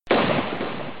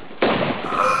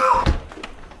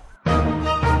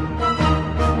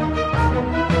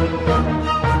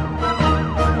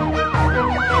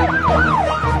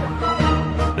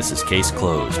This is Case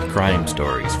Closed, crime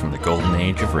stories from the golden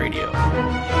age of radio.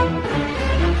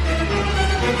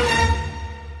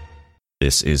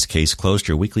 This is Case Closed,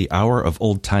 your weekly hour of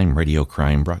old-time radio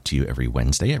crime brought to you every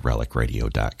Wednesday at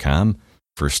relicradio.com.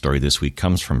 First story this week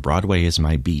comes from Broadway is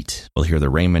My Beat. We'll hear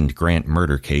the Raymond Grant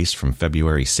murder case from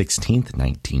February 16th,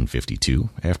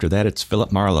 1952. After that, it's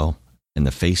Philip Marlowe and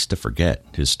The Face to Forget,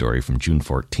 his story from June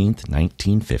 14th,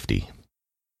 1950.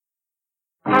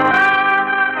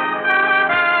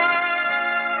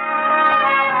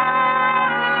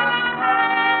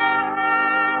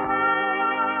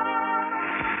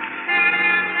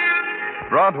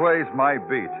 Broadway's My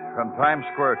Beat, from Times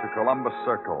Square to Columbus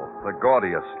Circle, the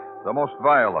gaudiest, the most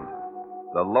violent,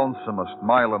 the lonesomest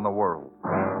mile in the world.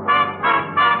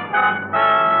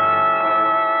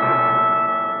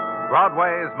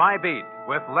 Broadway's My Beat,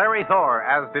 with Larry Thor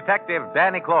as Detective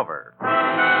Danny Clover.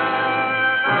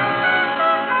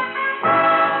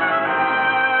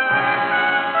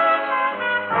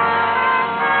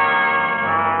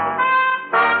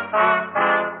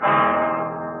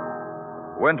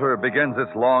 Winter begins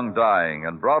its long dying,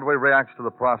 and Broadway reacts to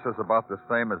the process about the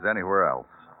same as anywhere else,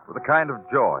 with a kind of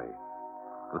joy,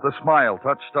 with a smile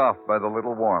touched off by the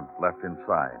little warmth left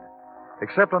inside.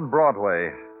 Except on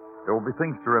Broadway, there will be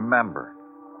things to remember.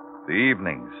 The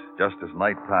evenings, just as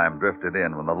nighttime drifted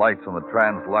in, when the lights on the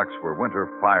Translux were winter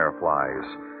fireflies,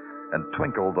 and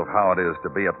twinkled of how it is to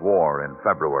be at war in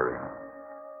February.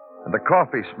 And the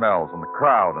coffee smells and the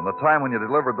crowd, and the time when you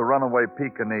delivered the runaway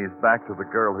Pekingese back to the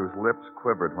girl whose lips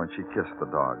quivered when she kissed the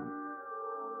dog.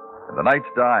 And the night's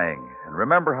dying, and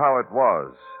remember how it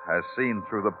was, as seen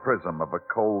through the prism of a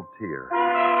cold tear.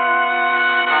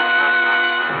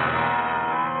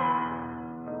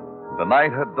 The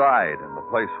night had died in the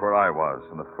place where I was,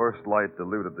 and the first light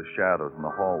diluted the shadows in the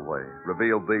hallway,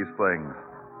 revealed these things: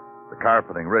 the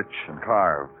carpeting rich and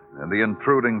carved, and the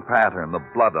intruding pattern, the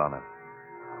blood on it.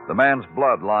 The man's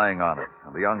blood lying on it,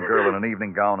 and the young girl in an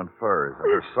evening gown and furs,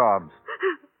 and her sobs.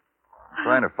 I'm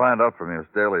trying to find out from you, Miss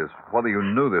Daly, is whether you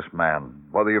knew this man,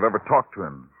 whether you've ever talked to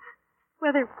him.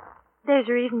 Whether there's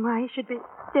a reason why he should be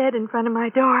dead in front of my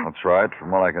door. That's right.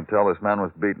 From what I can tell, this man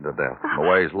was beaten to death. From the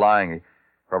way he's lying, he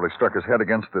probably struck his head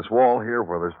against this wall here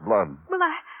where there's blood. Well,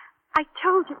 I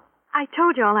told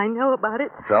you all I know about it.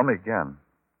 Tell me again.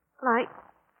 Well,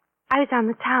 I was on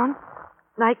the town,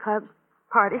 nightclubs,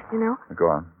 parties, you know. Go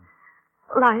on.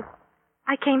 Well,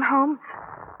 I came home.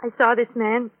 I saw this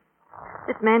man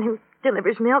who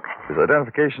delivers milk. His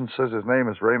identification says his name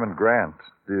is Raymond Grant.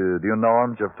 Do you know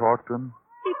him? Did you ever talk to him?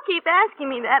 You keep asking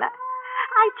me that.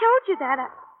 I told you that.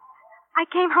 I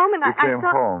came home and I saw... You came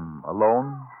home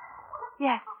alone?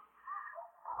 Yes.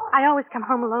 I always come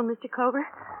home alone, Mr. Clover.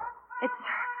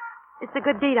 It's a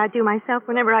good deed I do myself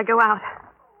whenever I go out.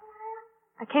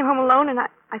 I came home alone and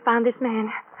I found this man.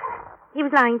 He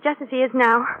was lying just as he is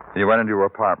now. You went into your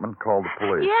apartment, called the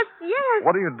police. Yes.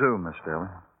 What do you do, Miss Daly?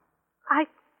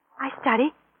 I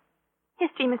study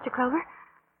history, Mr. Clover.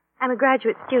 I'm a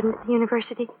graduate student at the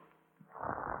university.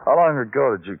 How long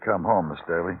ago did you come home, Miss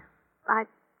Daly?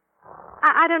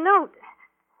 I don't know.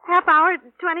 Half hour,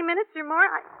 20 minutes or more.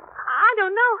 I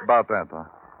don't know. About that, though.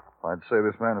 I'd say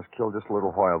this man was killed just a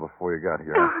little while before you got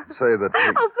here. I'd say that...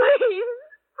 Oh, please.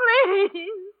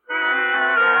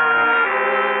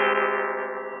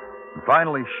 And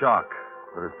finally, shock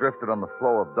that has drifted on the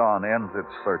flow of dawn ends its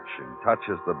searching,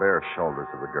 touches the bare shoulders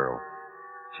of the girl.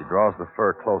 She draws the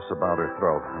fur close about her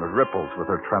throat, and it ripples with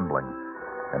her trembling.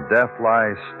 And death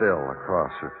lies still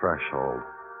across her threshold,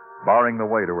 barring the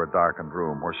way to her darkened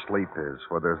room where sleep is,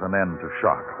 where there's an end to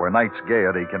shock, where night's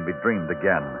gaiety can be dreamed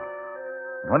again.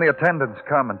 And when the attendants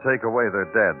come and take away their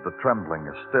dead, the trembling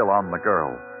is still on the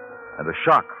girl. And the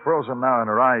shock, frozen now in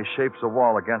her eyes, shapes a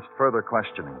wall against further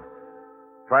questioning.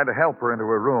 Try to help her into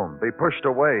her room. Be pushed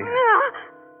away. Yeah.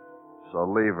 So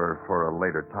leave her for a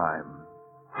later time.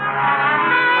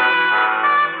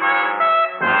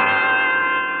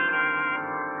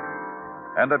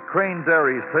 And at Crane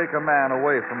Dairies, take a man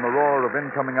away from the roar of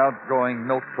incoming, outgoing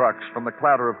milk trucks, from the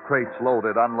clatter of crates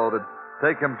loaded, unloaded.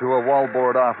 Take him to a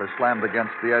wallboard office slammed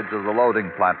against the edge of the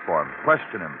loading platform.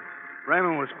 Question him.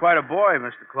 Raymond was quite a boy,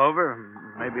 Mr. Clover.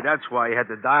 Maybe that's why he had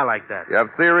to die like that. You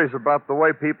have theories about the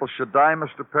way people should die,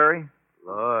 Mr. Perry?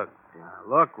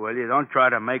 Look, will you? Don't try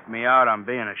to make me out I'm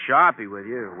being a sharpie with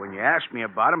you. When you asked me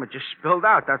about him, it just spilled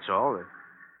out, that's all.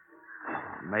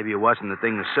 Maybe it wasn't the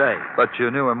thing to say. But you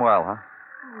knew him well, huh?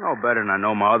 No better than I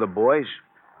know my other boys.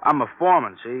 I'm a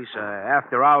foreman, see? So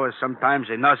after hours, sometimes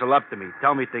they nuzzle up to me,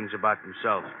 tell me things about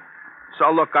themselves. So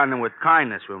I'll look on them with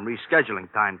kindness when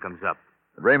rescheduling time comes up.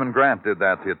 Raymond Grant did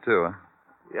that to you, too, huh?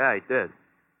 Yeah, he did.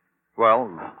 Well,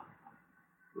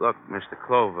 Look, Mr.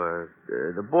 Clover,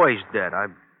 the boy's dead. I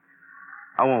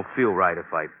won't feel right if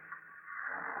I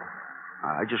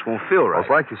just won't feel Well, right. it's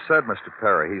like you said, Mr.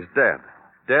 Perry. He's dead.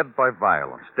 Dead by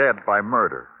violence. Dead by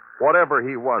murder. Whatever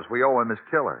he was, we owe him his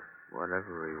killer.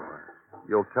 Whatever he was.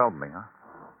 You'll tell me, huh?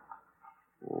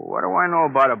 What do I know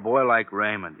about a boy like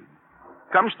Raymond?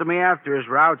 He comes to me after his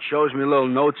route, shows me little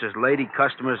notes his lady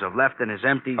customers have left in his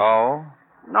empties. Oh?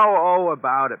 No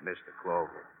about it, Mr.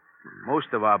 Clover. Most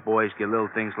of our boys get little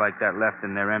things like that left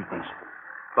in their empties.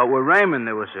 But with Raymond,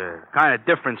 there was a kind of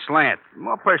different slant.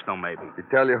 More personal, maybe. Did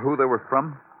he tell you who they were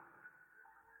from?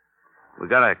 We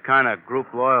got a kind of group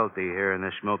loyalty here in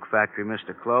this milk factory,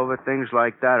 Mr. Clover. Things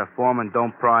like that a foreman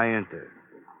don't pry into.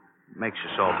 Makes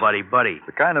us all buddy-buddy.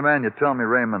 The kind of man you tell me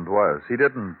Raymond was. He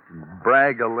didn't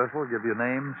brag a little, give you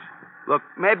names? Look,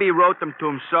 maybe he wrote them to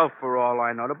himself for all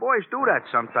I know. The boys do that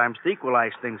sometimes to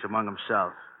equalize things among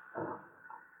themselves.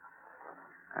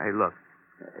 Hey, look,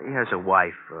 he has a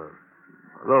wife,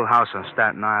 a little house on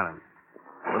Staten Island,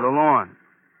 with a lawn.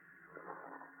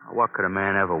 What could a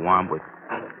man ever want with...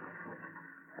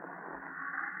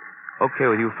 Okay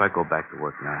with you if I go back to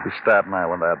work now? The Staten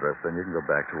Island address, then you can go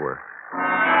back to work.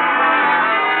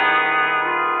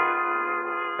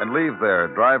 And leave there,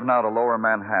 drive now to Lower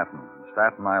Manhattan,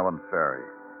 Staten Island Ferry.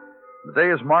 The day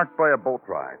is marked by a boat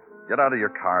ride. Get out of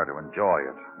your car to enjoy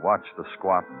it. Watch the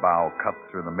squat bow cut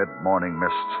through the mid-morning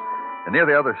mists. And near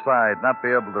the other side, not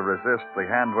be able to resist the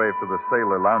hand wave to the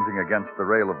sailor lounging against the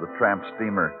rail of the tramp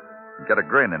steamer and get a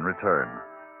grin in return.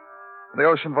 The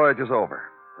ocean voyage is over.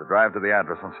 So drive to the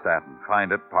address on Staten.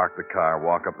 Find it, park the car,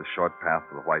 walk up the short path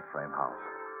to the white frame house.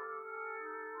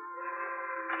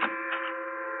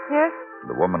 Yes?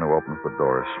 The woman who opens the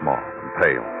door is small and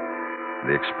pale.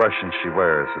 The expression she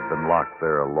wears had been locked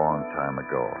there a long time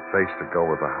ago, a face to go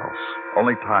with the house.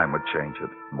 Only time would change it,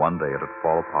 and one day it'd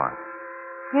fall apart.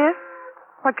 Yes?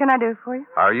 What can I do for you?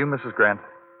 Are you Mrs. Grant?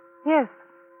 Yes.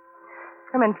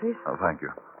 Come in, please. Oh, thank you.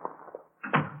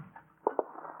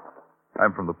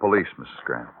 I'm from the police, Mrs.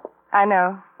 Grant. I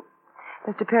know.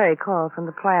 Mr. Perry called from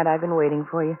the plant. I've been waiting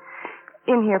for you.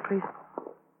 In here, please.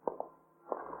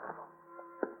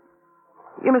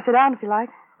 You may sit down if you like.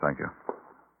 Thank you.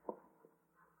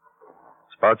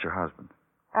 It's about your husband.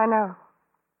 I know.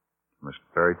 Mr.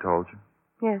 Perry told you?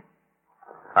 Yes.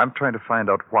 I'm trying to find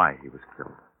out why he was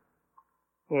killed.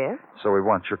 Yes? So we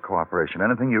want your cooperation.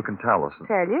 Anything you can tell us.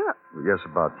 Tell you? Yes,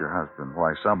 about your husband.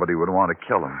 Why somebody would want to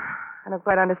kill him. I don't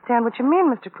quite understand what you mean,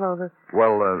 Mr. Clover.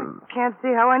 Well, Can't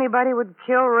see how anybody would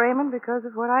kill Raymond because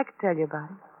of what I could tell you about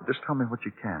him. just tell me what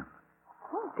you can.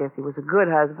 Well, I guess he was a good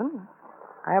husband.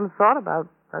 I haven't thought about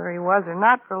whether he was or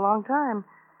not for a long time.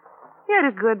 He had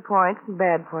his good points and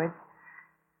bad points.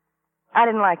 I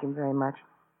didn't like him very much.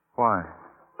 Why?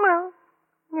 Well,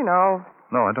 you know,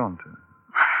 No, I don't.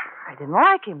 I didn't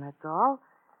like him, that's all.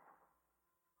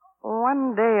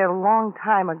 One day a long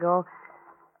time ago,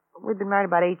 we'd been married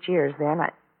about 8 years then,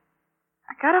 I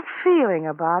got a feeling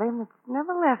about him that's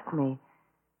never left me.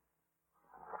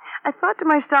 I thought to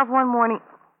myself one morning,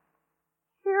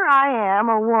 here I am,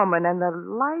 a woman, and the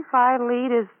life I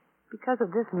lead is because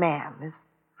of this man, this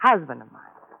husband of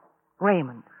mine,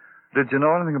 Raymond. Did you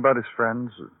know anything about his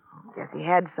friends? Guess he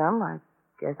had some. I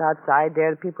guess outside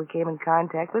there, the people he came in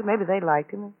contact with, maybe they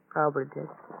liked him. They probably did.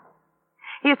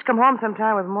 He used to come home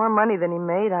sometime with more money than he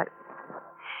made.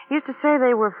 He used to say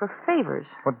they were for favors.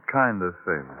 What kind of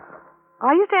favors?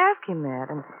 I used to ask him that,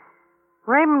 and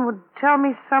Raymond would tell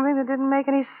me something that didn't make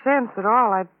any sense at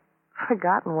all. I'd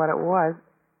forgotten what it was.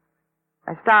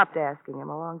 I stopped asking him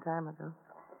a long time ago.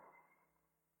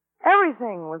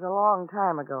 Everything was a long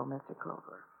time ago, Mr.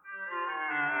 Clover.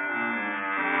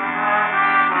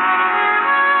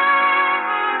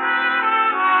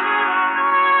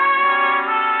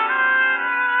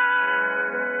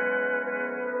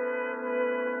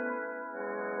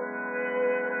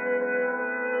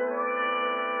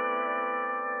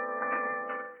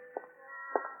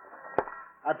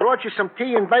 I brought you some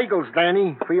tea and bagels,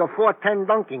 Danny, for your 4:10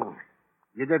 dunking.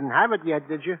 You didn't have it yet,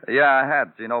 did you? Yeah, I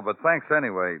had, Gino, but thanks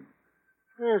anyway.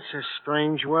 It's a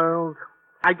strange world.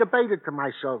 I debated to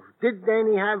myself, did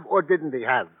Danny have or didn't he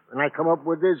have? And I come up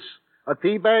with this, a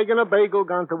tea bag and a bagel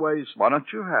gone to waste. Why don't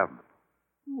you have them?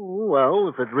 Well,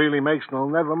 if it really makes no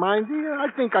never mind, I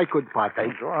think I could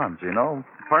partake. Go on, Gino.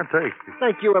 Partake.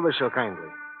 Thank you ever so kindly.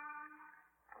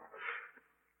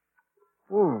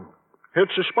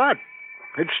 Hits the spot.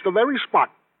 It's the very spot.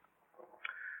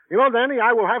 You know, Danny,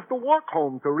 I will have to walk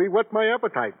home to re-whet my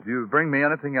appetite. Do you bring me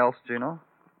anything else, Gino?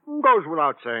 Goes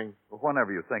without saying. Well,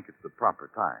 whenever you think it's the proper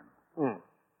time.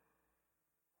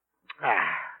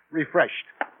 Refreshed.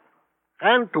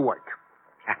 And to work.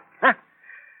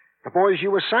 The boys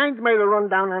you assigned made a run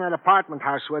down on that apartment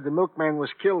house where the milkman was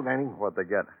killed, Danny. What'd they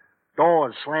get?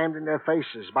 Doors slammed in their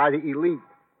faces by the elite.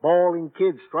 Bawling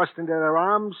kids thrust into their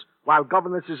arms while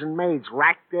governesses and maids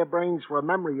racked their brains for a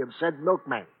memory of said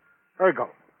milkman. Ergo.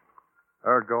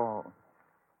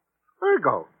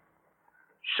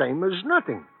 Same as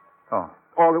nothing. Oh.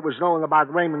 All that was known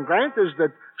about Raymond Grant is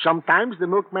that sometimes the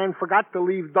milkman forgot to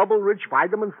leave double-rich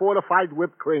vitamin-fortified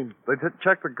whipped cream. They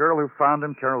checked the girl who found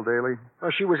him, Carol Daly?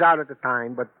 Well, she was out at the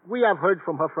time, but we have heard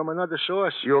from her from another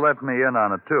source. You let me in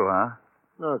on it, too, huh?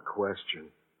 No question.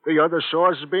 The other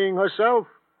source being herself.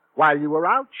 While you were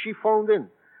out, she phoned in.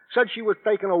 Said she was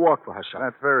taking a walk for herself.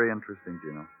 That's very interesting,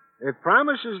 Gino. It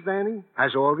promises, Danny.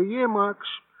 Has all the earmarks.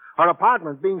 Her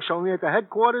apartment being so near to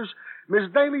headquarters, Miss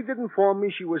Daly did inform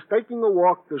me she was taking a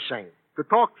walk the same. To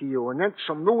talk to you and get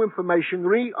some new information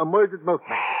re a murdered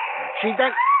milkman. She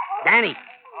then... Danny.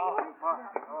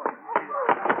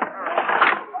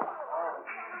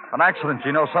 An accident,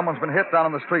 Gino. Someone's been hit down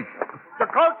on the street. The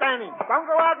coat, Danny. Don't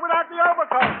go out without the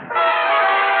overcoat.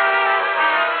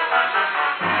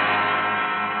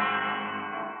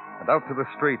 And out to the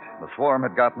street. The swarm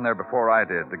had gotten there before I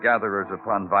did. The gatherers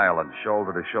upon violence,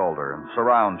 shoulder to shoulder, and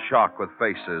surround shock with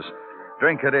faces.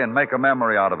 Drink it in, make a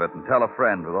memory out of it, and tell a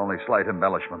friend with only slight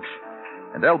embellishments.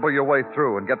 And elbow your way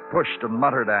through and get pushed and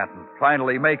muttered at, and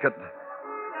finally make it.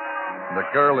 And the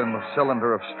girl in the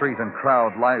cylinder of street and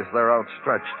crowd lies there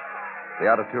outstretched. The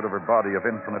attitude of her body of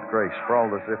infinite grace,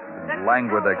 sprawled as if in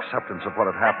languid acceptance of what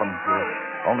had happened.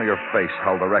 Only her face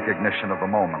held the recognition of the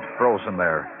moment, frozen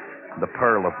there. The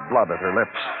pearl of blood at her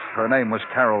lips. Her name was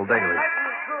Carol Daly.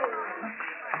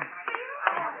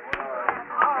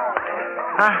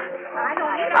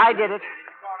 I did it.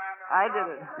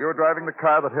 You were driving the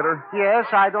car that hit her? Yes,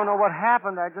 I don't know what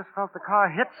happened. I just felt the car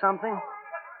hit something.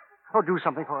 Oh, do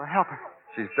something for her. Help her.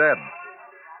 She's dead.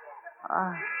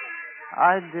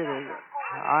 I did it.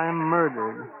 I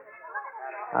murdered.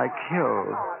 I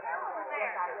killed.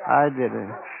 I did it.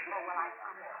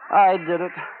 I did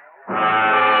it.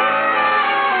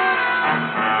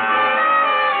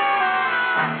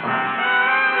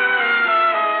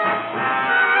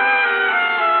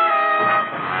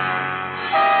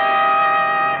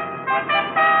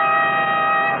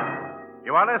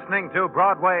 You are listening to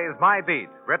Broadway's My Beat,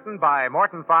 written by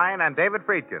Morton Fine and David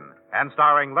Friedkin, and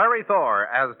starring Larry Thor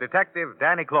as Detective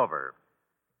Danny Clover.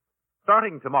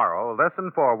 Starting tomorrow,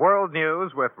 listen for World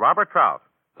News with Robert Trout,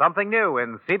 something new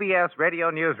in CBS Radio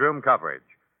Newsroom coverage.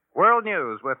 World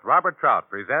News with Robert Trout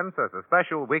presents as a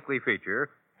special weekly feature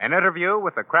an interview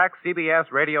with a crack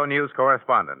CBS Radio News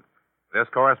correspondent. This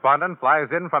correspondent flies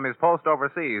in from his post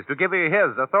overseas to give you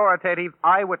his authoritative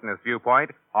eyewitness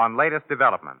viewpoint on latest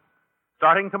developments.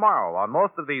 Starting tomorrow on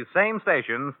most of these same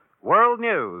stations, World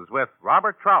News with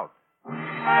Robert Trout.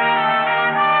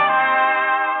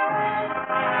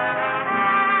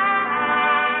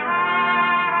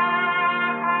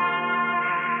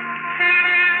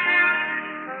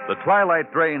 The twilight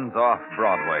drains off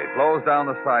Broadway, flows down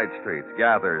the side streets,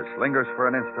 gathers, lingers for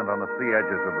an instant on the sea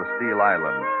edges of the Steel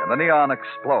Island, and the neon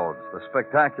explodes. The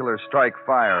spectacular strike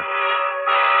fire.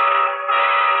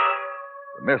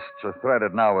 The mists are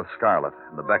threaded now with scarlet,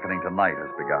 and the beckoning to night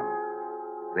has begun.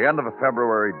 It's the end of a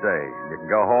February day, and you can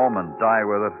go home and die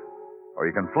with it, or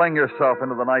you can fling yourself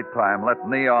into the nighttime, let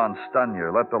neon stun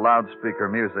you, let the loudspeaker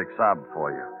music sob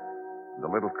for you. The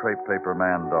little crepe paper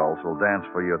man dolls will dance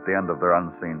for you at the end of their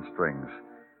unseen strings.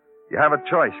 You have a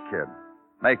choice, kid.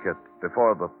 Make it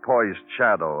before the poised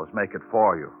shadows make it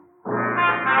for you.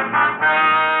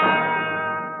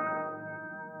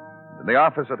 In the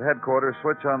office at headquarters,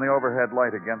 switch on the overhead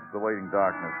light against the waiting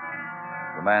darkness.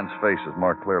 The man's face is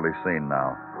more clearly seen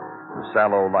now. The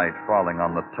sallow light falling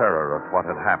on the terror of what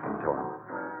had happened to him.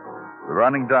 The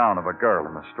running down of a girl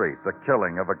in the street. The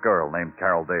killing of a girl named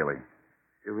Carol Daly.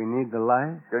 Do we need the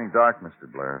light? It's getting dark, Mr.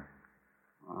 Blair.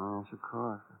 Oh, yes, of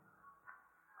course.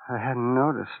 I hadn't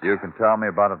noticed. You can tell me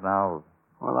about it now.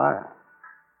 Well, I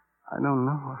don't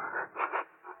know.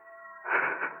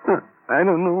 I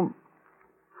don't know.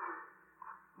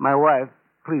 My wife,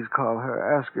 please call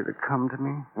her. Ask her to come to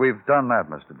me. We've done that,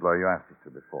 Mr. Blair. You asked us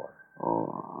to before.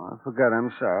 Oh, I forgot.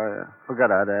 I'm sorry. I forgot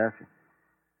I'd ask you.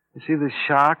 You see, the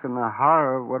shock and the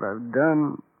horror of what I've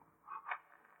done...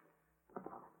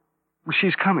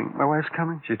 She's coming. My wife's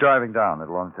coming. She's driving down.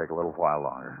 It'll only take a little while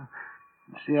longer.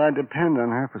 See, I depend on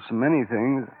her for so many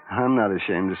things. I'm not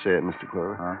ashamed to say it, Mr.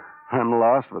 Clover. Huh? I'm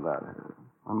lost without her.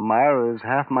 Myra is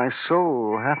half my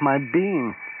soul, half my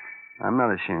being. I'm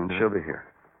not ashamed of She'll it. be here.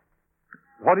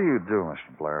 What do you do,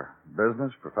 Mr. Blair?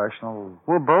 Business, professional?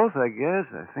 Well, both, I guess.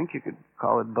 I think you could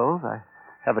call it both. I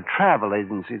have a travel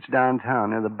agency. It's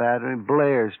downtown near the Battery.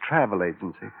 Blair's Travel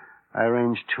Agency. I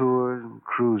arrange tours and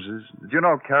cruises. Did you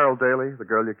know Carol Daly, the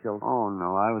girl you killed? Oh,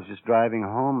 no. I was just driving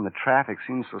home. The traffic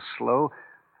seemed so slow.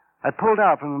 I pulled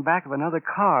out from the back of another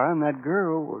car, and that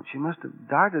girl, well, she must have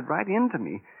darted right into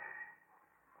me.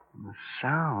 And the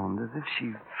sound, as if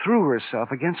she threw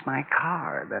herself against my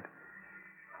car.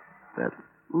 That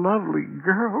lovely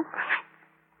girl.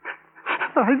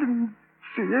 I didn't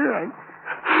see her.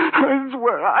 I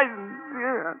swear I didn't see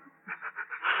her.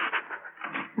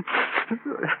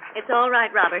 It's all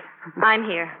right, Robert. I'm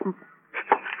here.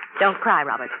 Don't cry,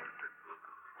 Robert.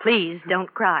 Please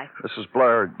don't cry. Mrs.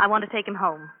 Blair. I want to take him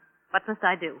home. What must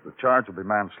I do? The charge will be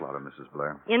manslaughter, Mrs.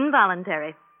 Blair.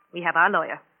 Involuntary. We have our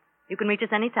lawyer. You can reach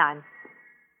us any time.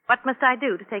 What must I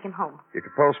do to take him home? You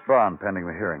could post bond pending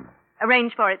the hearing.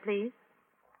 Arrange for it, please.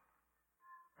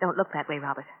 Don't look that way,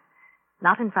 Robert.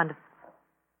 Not in front of...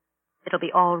 It'll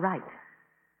be all right.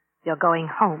 You're going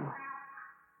home.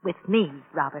 With me,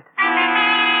 Robert.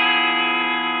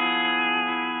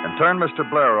 And turn Mr.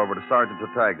 Blair over to Sergeant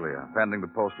Tartaglia, pending the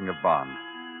posting of bond.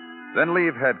 Then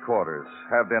leave headquarters,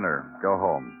 have dinner, go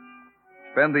home.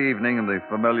 Spend the evening in the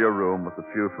familiar room with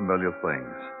a few familiar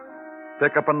things.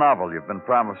 Pick up a novel you've been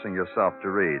promising yourself to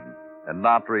read, and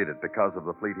not read it because of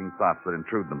the fleeting thoughts that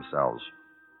intrude themselves.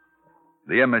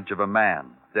 The image of a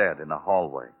man dead in a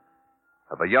hallway,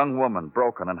 of a young woman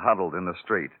broken and huddled in the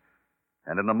street,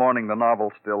 and in the morning the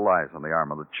novel still lies on the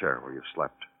arm of the chair where you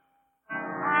slept.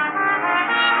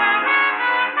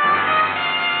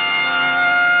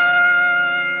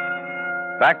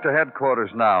 Back to headquarters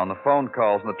now, and the phone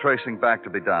calls and the tracing back to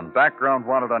be done. Background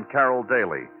wanted on Carol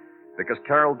Daly, because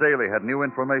Carol Daly had new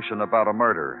information about a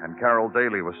murder, and Carol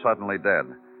Daly was suddenly dead.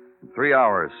 In 3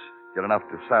 hours, get enough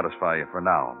to satisfy you for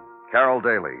now. Carol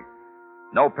Daly.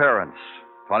 No parents.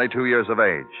 22 years of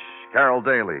age. Carol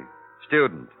Daly.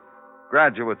 Student.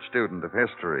 Graduate student of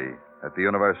history at the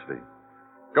university.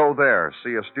 Go there,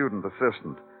 see a student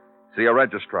assistant, see a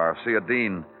registrar, see a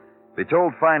dean. Be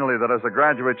told finally that as a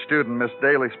graduate student, Miss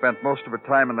Daly spent most of her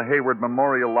time in the Hayward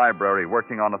Memorial Library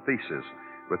working on a thesis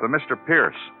with a Mr.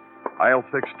 Pierce, aisle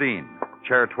 16,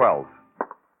 chair 12.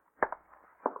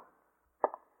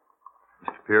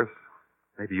 Mr. Pierce,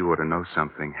 maybe you ought to know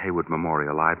something. Hayward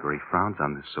Memorial Library frowns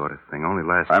on this sort of thing. Only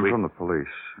last week... I'm from the police.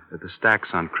 The stacks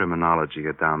on criminology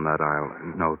are down that aisle.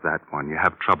 No, that one. You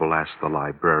have trouble, ask the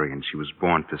librarian. She was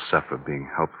born to suffer being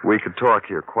helpful. We could talk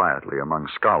here quietly among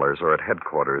scholars or at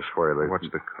headquarters where they... What's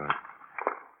the cut?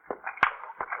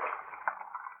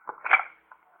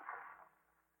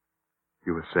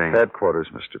 You were saying... Headquarters,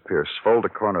 Mr. Pierce. Fold a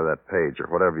corner of that page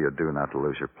or whatever you do not to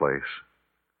lose your place.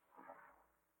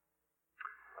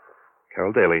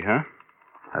 Carol Daly, huh?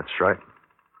 That's right.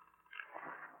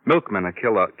 Milkmen are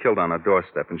killed on her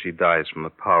doorstep, and she dies from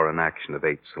the power and action of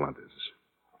 8 cylinders.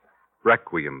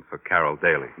 Requiem for Carol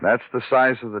Daly. That's the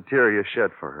size of the tear you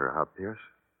shed for her, huh, Pierce?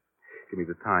 Give me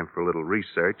the time for a little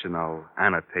research, and I'll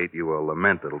annotate you a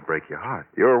lament that'll break your heart.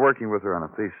 You were working with her on a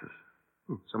thesis.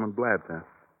 Someone blabbed that.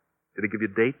 Did he give you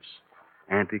dates?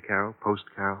 Anti-Carol?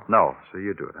 Post-Carol? No, so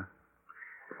you do it, huh?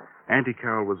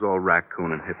 Anti-Carol was all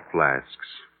raccoon and hip flasks.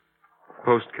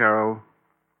 Post-Carol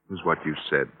was what you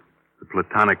said. The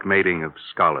platonic mating of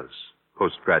scholars,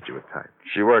 postgraduate type.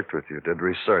 She worked with you, did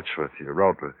research with you,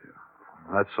 wrote with you.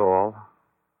 That's all?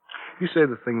 You say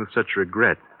the thing with such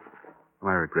regret.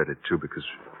 Well, I regret it, too, because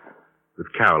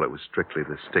with Carol it was strictly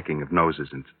the sticking of noses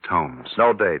into tomes.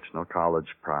 No dates, no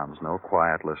college proms, no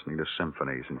quiet listening to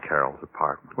symphonies in Carol's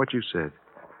apartment. What you said.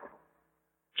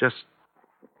 Just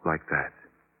like that.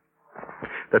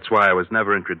 That's why I was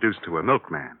never introduced to a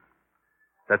milkman.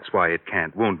 That's why it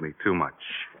can't wound me too much.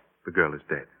 The girl is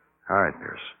dead. All right,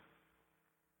 Pierce.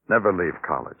 Never leave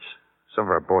college. Some of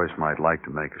our boys might like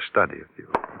to make a study of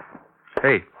you.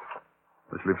 Hey.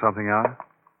 Let's leave something out?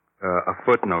 A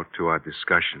footnote to our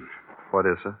discussion. What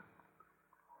is it?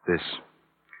 This.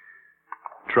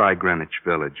 Try Greenwich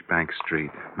Village, Bank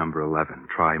Street, number 11.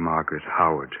 Try Margaret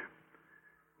Howard.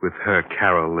 With her,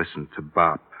 Carol listened to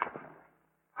Bop.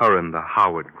 Her and the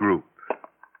Howard group.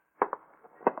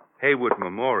 Hayward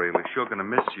Memorial is sure going to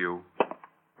miss you.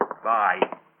 Bye.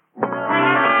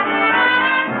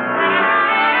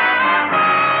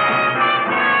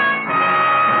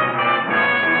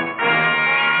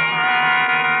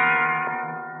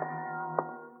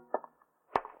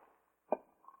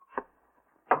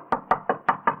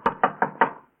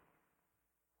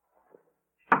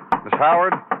 Miss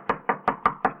Howard?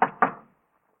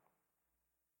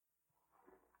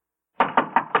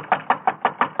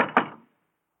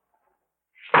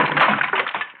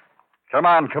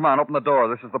 Come on, open the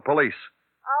door. This is the police.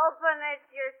 Open it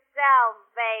yourself,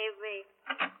 baby.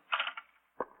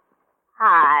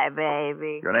 Hi,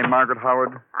 baby. Your name Margaret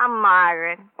Howard? I'm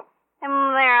Margaret.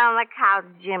 And there on the couch,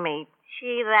 Jimmy.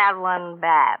 She, that one,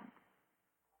 Bab.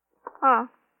 Huh.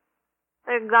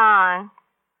 They're gone.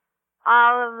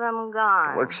 All of them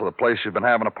gone. Looks like the place you've been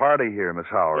having a party here, Miss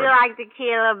Howard. You like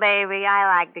tequila, baby?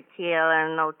 I like tequila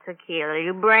and no tequila.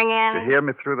 You bring in? Did you hear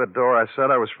me through the door? I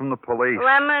said I was from the police.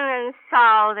 Lemon and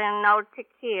salt and no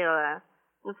tequila.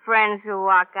 And friends who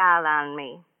walk out on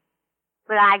me.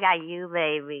 But I got you,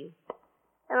 baby.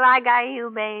 Well, I got you,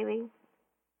 baby.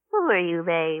 Who are you,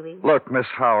 baby? Look, Miss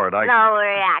Howard, No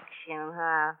reaction,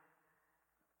 huh?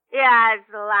 Yeah,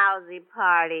 it's a lousy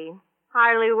party.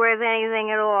 Hardly worth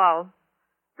anything at all.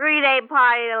 3-day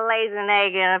party that lays an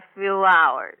egg in a few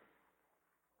hours.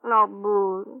 No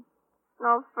booze.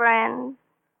 No friends.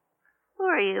 Who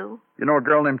are you? You know a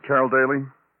girl named Carol Daly?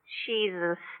 She's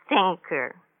a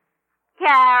stinker.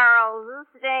 Carol's a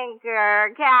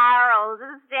stinker. Carol's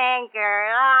a stinker.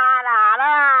 La, la,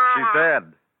 la. She's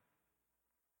dead.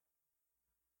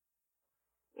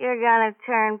 You're gonna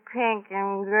turn pink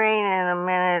and green in a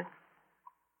minute.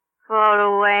 Float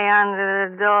away under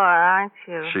the door, aren't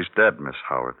you? She's dead, Miss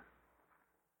Howard.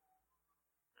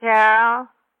 Carol?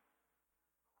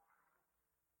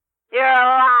 You're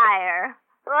a liar.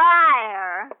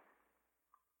 Liar!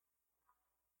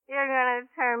 You're gonna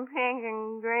turn pink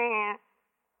and green.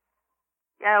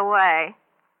 Get away.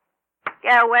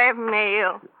 Get away from me,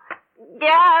 you.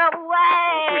 Get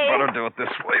away! We better do it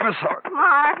this way, Miss Howard.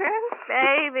 Martin,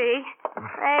 baby.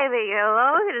 Baby, you're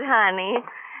loaded, honey.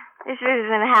 This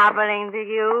isn't happening to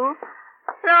you.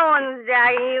 No one's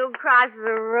dragging you across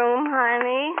the room,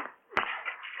 honey.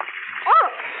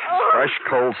 Fresh,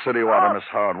 cold city water, Miss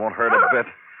Howard. Won't hurt a bit.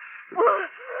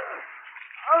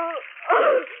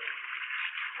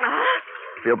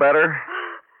 Feel better?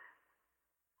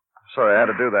 Sorry I had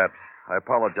to do that. I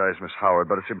apologize, Miss Howard,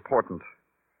 but it's important.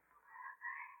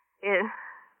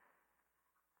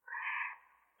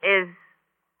 Is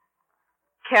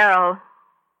Carol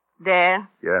dead?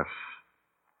 Yes.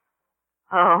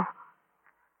 Oh.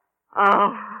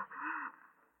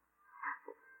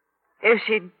 If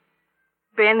she'd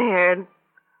been here, it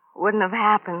wouldn't have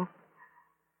happened.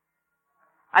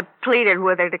 I pleaded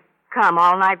with her to come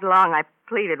all night long. I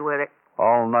pleaded with her.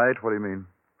 All night? What do you mean?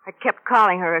 I kept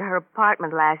calling her at her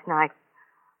apartment last night.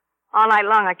 All night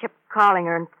long, I kept calling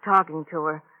her and talking to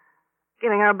her,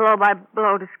 giving her a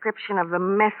blow-by-blow description of the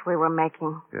mess we were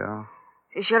making. Yeah?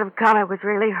 She should have come. It was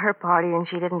really her party, and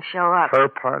she didn't show up. Her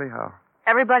party? How?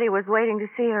 Everybody was waiting to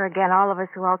see her again, all of us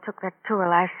who all took that tour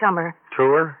last summer.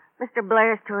 Tour? Mr.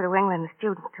 Blair's tour to England, the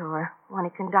student tour, one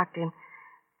he conducted.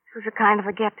 It was a kind of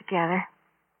a get-together.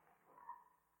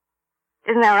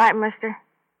 Isn't that right, mister?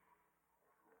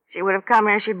 She would have come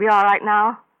here, she'd be all right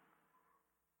now.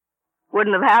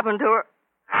 Wouldn't have happened to her.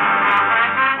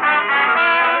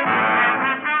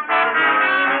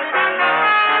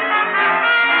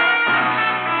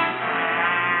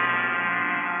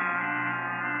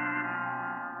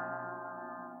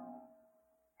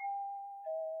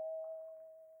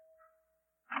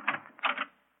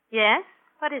 Yes?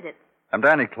 What is it? I'm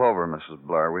Danny Clover, Mrs.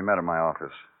 Blair. We met in my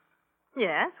office.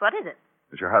 Yes? What is it?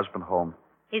 Is your husband home?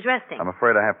 He's resting. I'm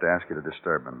afraid I have to ask you to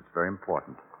disturb him. It's very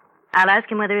important. I'll ask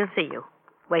him whether he'll see you.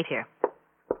 Wait here.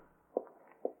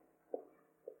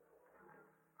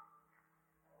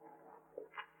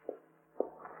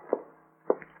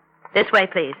 This way,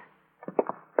 please.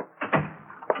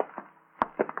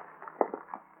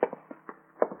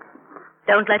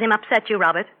 Don't let him upset you,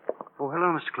 Robert. Oh,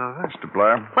 hello, Mr. Clover. Mr.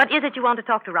 Blair? What is it you want to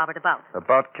talk to Robert about?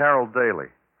 About Carol Daly.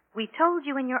 We told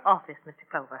you in your office, Mr.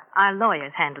 Clover. Our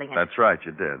lawyer's handling it. That's right,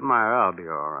 you did. Myra, I'll be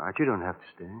all right. You don't have to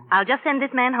stay. I'll just send this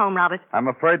man home, Robert. I'm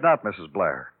afraid not, Mrs.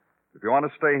 Blair. If you want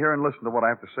to stay here and listen to what I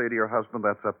have to say to your husband,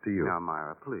 that's up to you. Now,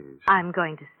 Myra, please. I'm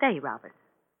going to stay, Robert.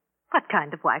 What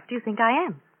kind of wife do you think I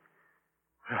am?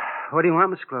 What do you want,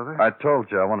 Miss Clover? I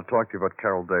told you I want to talk to you about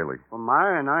Carol Daly. Well,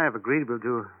 Myra and I have agreed we'll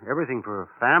do everything for her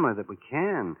family that we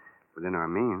can within our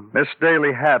means. Miss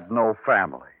Daly had no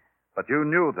family. But you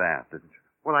knew that, didn't you?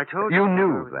 Well, I told you. You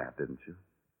knew that, didn't you?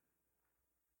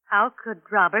 How could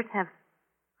Robert have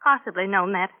possibly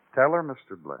known that? Tell her,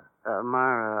 Mr. Blair.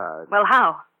 Myra. Well,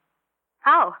 how?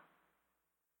 How?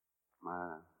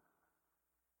 Myra.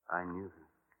 I knew her.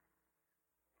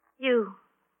 You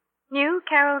knew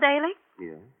Carol Daly?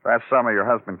 Yes. Last summer, your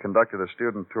husband conducted a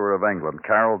student tour of England.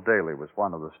 Carol Daly was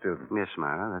one of the students. Yes,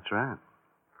 Myra, that's right.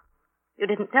 You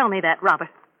didn't tell me that, Robert.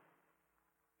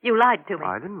 You lied to me.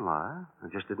 I didn't lie. I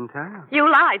just didn't tell you.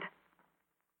 You lied.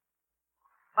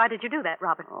 Why did you do that,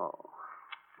 Robert? Oh,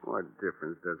 what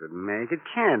difference does it make? It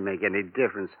can't make any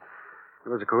difference. It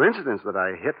was a coincidence that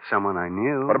I hit someone I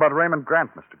knew. What about Raymond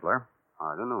Grant, Mr. Blair?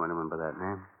 I don't know anyone by that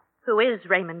name. Who is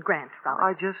Raymond Grant, Robert?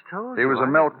 I just told He you. was a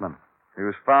milkman. He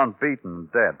was found beaten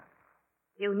and dead.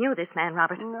 You knew this man,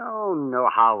 Robert. No.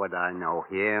 How would I know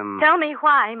him? Tell me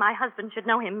why my husband should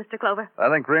know him, Mr. Clover.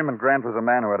 I think Raymond Grant was a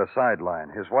man who had a sideline.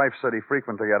 His wife said he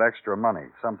frequently had extra money.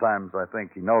 Sometimes I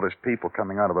think he noticed people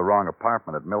coming out of the wrong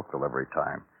apartment at milk delivery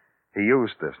time. He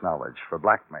used this knowledge for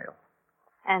blackmail.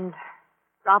 And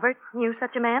Robert knew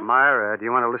such a man? Myra, do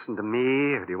you want to listen to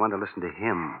me or do you want to listen to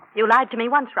him? You lied to me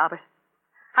once, Robert.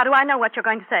 How do I know what you're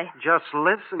going to say? Just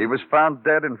listen. He was found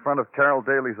dead in front of Carol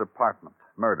Daly's apartment,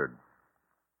 murdered.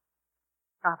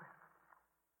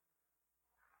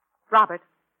 Robert.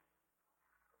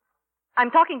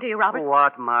 I'm talking to you, Robert.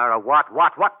 What, Myra? What?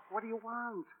 What do you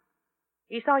want?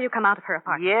 He saw you come out of her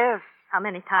apartment. Yes. How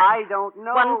many times? I don't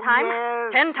know. 1 time?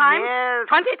 Yes. 10 times? Yes.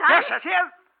 20 times?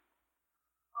 Yes.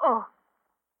 Oh.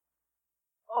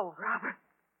 Oh, Robert.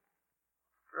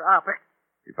 Robert.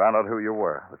 He found out who you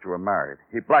were, that you were married.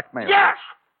 He blackmailed you. Yes!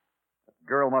 That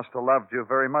girl must have loved you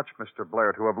very much, Mr.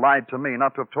 Blair, to have lied to me,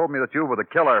 not to have told me that you were the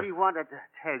killer. She wanted to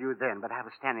tell you then, but I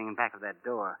was standing in back of that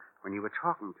door when you were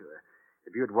talking to her.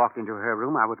 If you had walked into her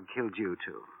room, I would have killed you,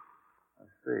 too. I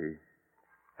see.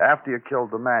 After you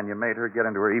killed the man, you made her get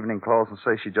into her evening clothes and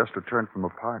say she just returned from a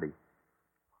party.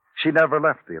 She never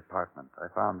left the apartment. I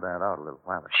found that out a little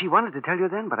while ago. She wanted to tell you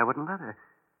then, but I wouldn't let her.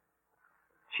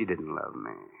 She didn't love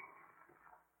me.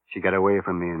 She got away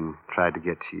from me and tried to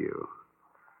get to you.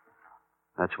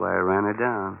 That's why I ran her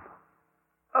down.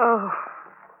 Oh,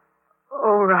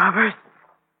 Robert.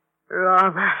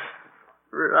 Robert.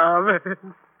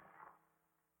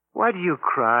 Why do you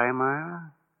cry,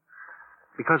 Myra?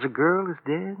 Because a girl is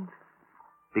dead?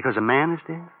 Because a man is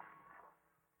dead?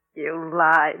 You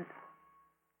lied.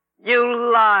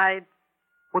 You lied.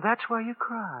 Well, that's why you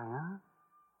cry, huh?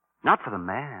 Not for the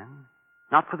man,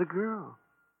 not for the girl,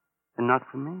 and not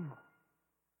for me.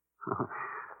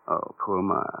 Oh, poor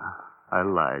Myra. I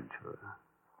lied to her.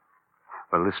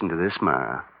 Well, listen to this,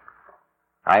 Myra.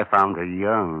 I found a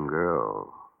young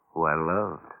girl who I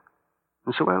loved.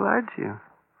 And so I lied to you.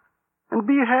 And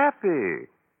be happy.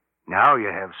 Now you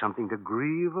have something to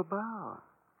grieve about.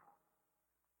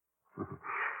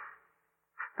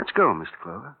 Let's go, Mr.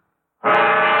 Clover.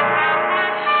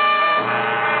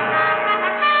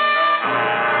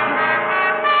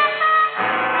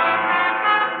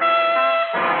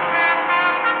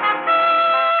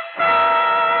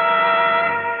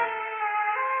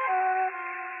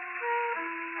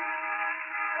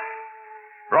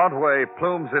 Broadway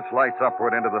plumes its lights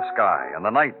upward into the sky, and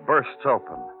the night bursts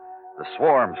open. The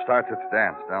swarm starts its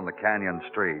dance down the canyon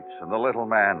streets, and the little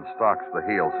man stalks the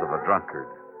heels of a drunkard.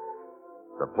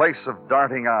 The place of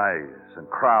darting eyes and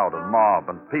crowd and mob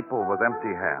and people with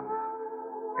empty hands.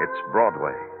 It's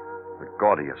Broadway, the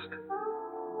gaudiest,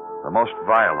 the most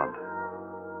violent,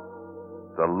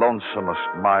 the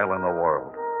lonesomest mile in the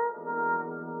world.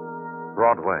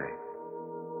 Broadway,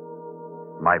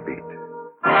 my beat.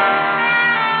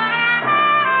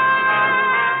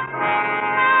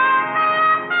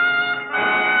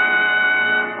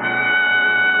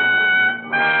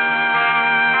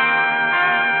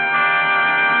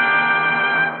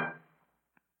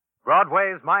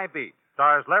 Broadway's My Beat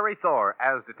stars Larry Thor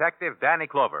as Detective Danny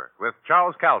Clover, with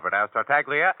Charles Calvert as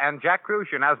Tartaglia and Jack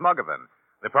Crucian as Muggavan.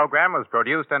 The program was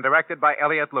produced and directed by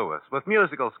Elliott Lewis, with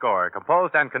musical score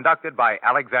composed and conducted by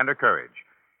Alexander Courage.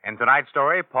 In tonight's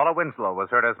story, Paula Winslow was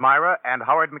heard as Myra and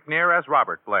Howard McNear as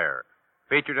Robert Blair.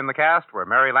 Featured in the cast were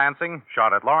Mary Lansing,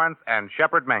 Charlotte Lawrence, and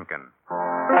Shepard Menken.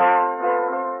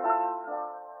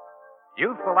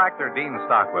 Youthful actor Dean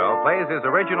Stockwell plays his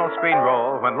original screen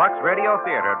role when Lux Radio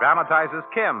Theater dramatizes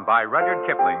Kim by Rudyard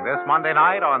Kipling this Monday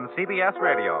night on CBS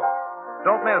Radio.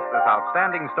 Don't miss this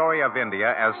outstanding story of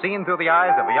India as seen through the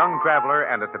eyes of a young traveler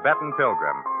and a Tibetan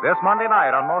pilgrim. This Monday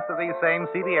night on most of these same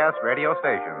CBS radio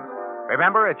stations.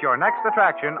 Remember, it's your next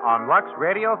attraction on Lux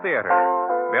Radio Theater.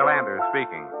 Bill Anders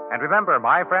speaking. And remember,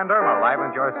 My Friend Irma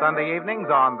livens your Sunday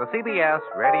evenings on the CBS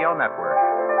Radio Network.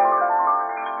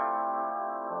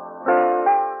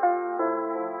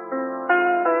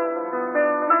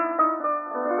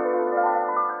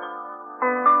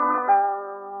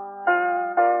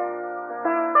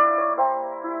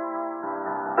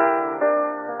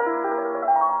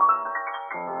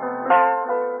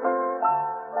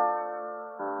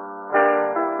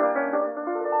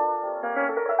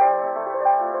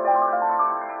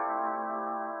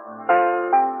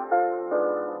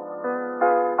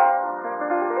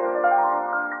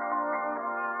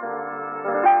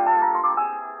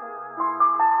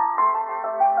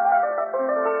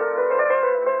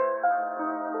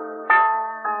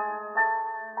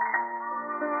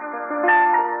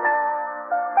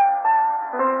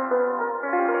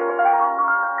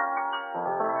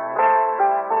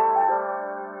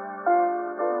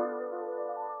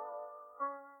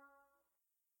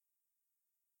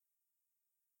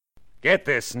 Get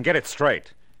this and get it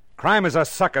straight. Crime is a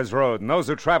sucker's road, and those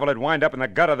who travel it wind up in the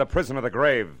gutter, the prison, or the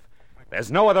grave.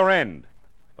 There's no other end,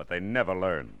 but they never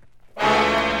learn.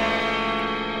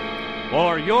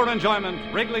 For your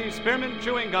enjoyment, Wrigley's Spearmint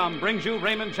Chewing Gum brings you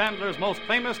Raymond Chandler's most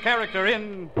famous character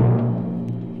in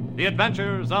The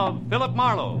Adventures of Philip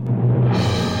Marlowe.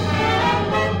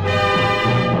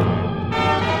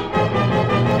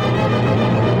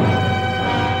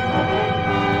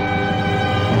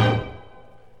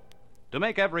 To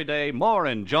make every day more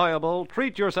enjoyable,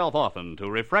 treat yourself often to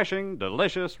refreshing,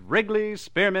 delicious Wrigley's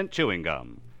Spearmint Chewing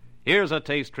Gum. Here's a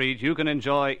taste treat you can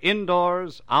enjoy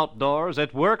indoors, outdoors,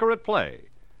 at work, or at play.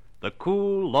 The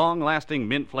cool, long-lasting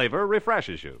mint flavor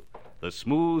refreshes you. The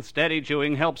smooth, steady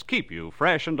chewing helps keep you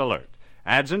fresh and alert.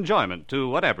 Adds enjoyment to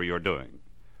whatever you're doing.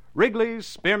 Wrigley's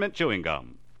Spearmint Chewing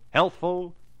Gum.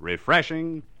 Healthful,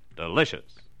 refreshing,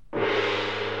 delicious.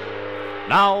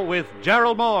 Now, with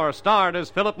Gerald Moore starred as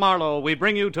Philip Marlowe, we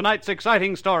bring you tonight's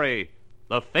exciting story,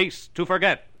 The Face to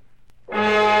Forget.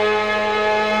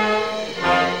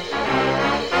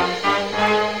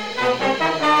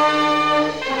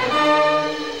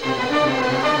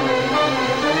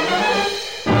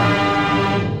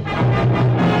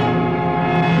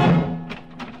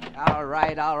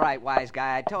 All right, wise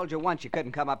guy. I told you once you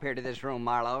couldn't come up here to this room,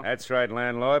 Marlowe. That's right,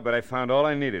 landlord, but I found all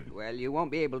I needed. Well, you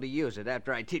won't be able to use it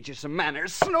after I teach you some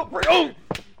manners. Snooper! Oh!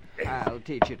 I'll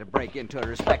teach you to break into a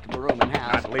respectable room and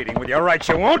house. Not leading with your right,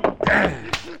 you won't.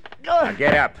 Now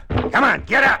get up. Come on,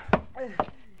 get up.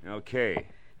 Okay.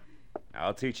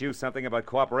 I'll teach you something about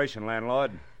cooperation,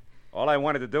 landlord. All I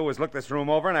wanted to do was look this room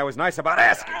over, and I was nice about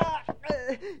asking.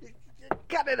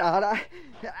 Cut it out.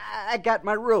 I got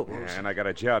my rules. And I got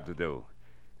a job to do.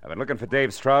 I've been looking for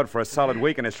Dave Stroud for a solid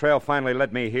week, and his trail finally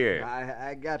led me here.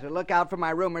 I got to look out for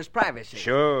my roomers' privacy.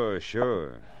 Sure.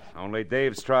 Only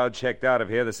Dave Stroud checked out of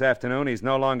here this afternoon. He's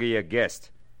no longer your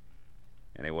guest.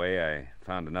 Anyway, I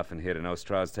found enough in here to know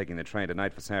Stroud's taking the train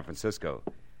tonight for San Francisco.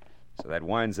 So that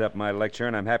winds up my lecture,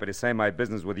 and I'm happy to say my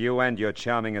business with you and your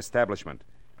charming establishment.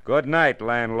 Good night,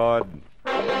 landlord.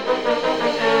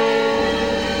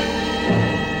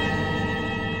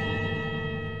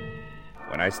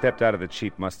 When I stepped out of the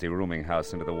cheap, musty rooming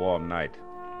house into the warm night,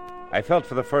 I felt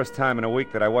for the first time in a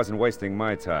week that I wasn't wasting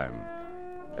my time.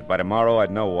 That by tomorrow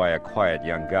I'd know why a quiet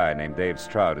young guy named Dave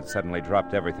Stroud had suddenly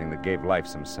dropped everything that gave life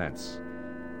some sense.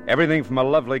 Everything from a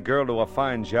lovely girl to a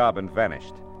fine job and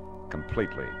vanished.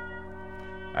 Completely.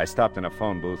 I stopped in a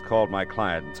phone booth, called my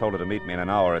client, and told her to meet me in an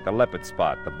hour at the Leopard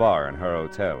Spot, the bar in her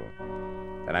hotel.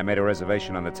 Then I made a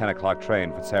reservation on the 10 o'clock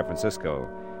train for San Francisco,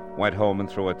 went home and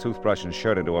threw a toothbrush and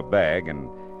shirt into a bag, and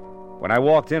when I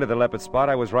walked into the Leopard Spot,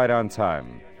 I was right on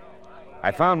time.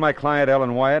 I found my client,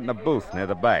 Ellen Wyatt, in a booth near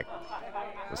the back.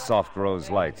 The soft rose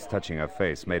lights touching her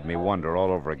face made me wonder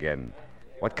all over again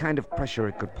what kind of pressure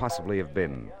it could possibly have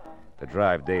been to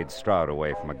drive Dave Stroud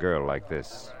away from a girl like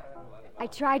this. I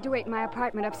tried to wait in my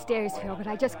apartment upstairs, Phil, but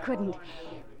I just couldn't.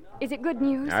 Is it good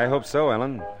news? I hope so,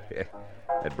 Ellen.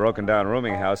 That broken-down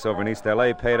rooming house over in East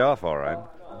L.A. paid off all right.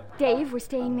 Dave was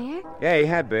staying there? Yeah, he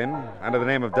had been, under the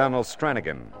name of Donald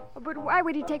Stranigan. But why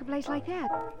would he take a place like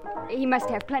that? He must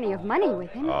have plenty of money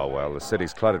with him. Oh, well, the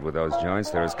city's cluttered with those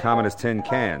joints. They're as common as tin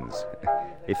cans.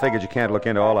 He figured you can't look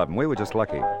into all of them. We were just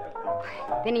lucky.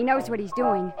 Then he knows what he's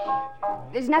doing.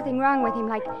 There's nothing wrong with him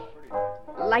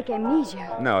like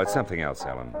amnesia. No, it's something else,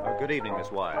 Ellen. Good evening,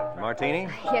 Miss Wyatt. Martini?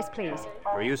 Yes, please.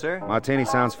 For you, sir? Martini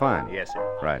sounds fine. Yes,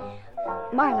 sir. Right.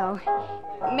 Marlowe,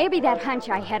 maybe that hunch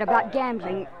I had about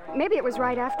gambling, maybe it was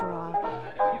right after all.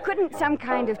 Couldn't some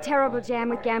kind of terrible jam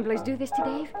with gamblers do this to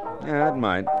Dave? Yeah, it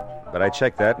might. But I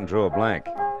checked that and drew a blank.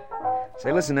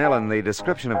 Say, listen, Ellen, the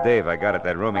description of Dave I got at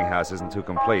that rooming house isn't too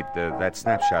complete. That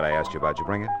snapshot I asked you about, you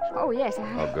bring it? Oh, yes.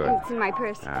 Oh, good. It's in my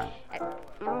purse.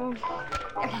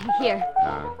 Here.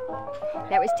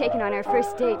 That was taken on our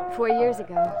first date 4 years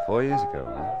ago. 4 years ago,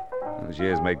 huh? Those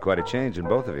years made quite a change in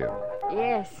both of you.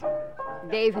 Yes.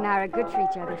 Dave and I are good for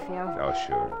each other, Phil. Oh,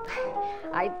 sure.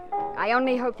 I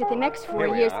only hope that the next 4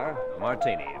 Here years... we are.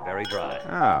 Martini, very dry.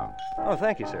 Oh. Oh,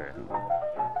 thank you, sir.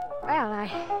 Well,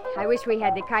 I wish we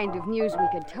had the kind of news we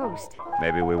could toast.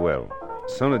 Maybe we will.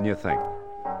 Sooner than you think.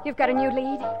 You've got a new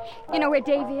lead? You know where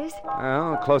Dave is?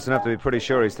 Well, close enough to be pretty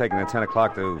sure he's taking the 10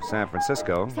 o'clock to San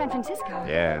Francisco. San Francisco?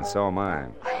 Yeah, and so am I.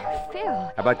 Phil.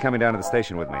 How about coming down to the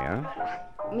station with me, huh?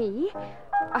 Me?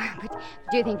 But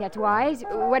do you think that's wise?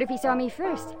 What if he saw me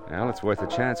first? Well, it's worth a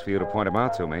chance for you to point him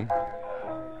out to me.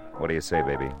 What do you say,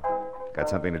 baby? Got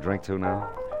something to drink to now?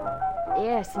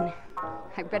 Yes, and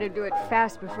I better do it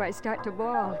fast before I start to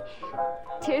bawl.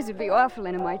 Tears would be awful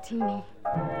in a martini.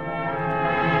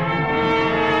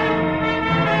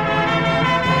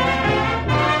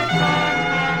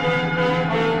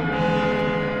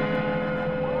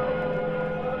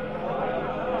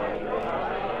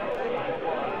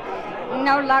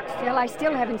 I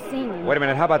still haven't seen him. Wait a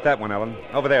minute. How about that one, Ellen?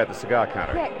 Over there at the cigar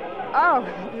counter. Oh,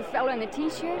 the fellow in the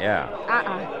T-shirt?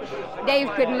 Yeah. Dave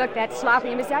couldn't look that sloppy,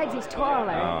 and besides, he's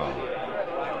taller. Oh.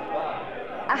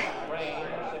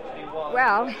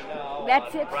 Well,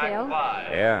 that's it, Phil.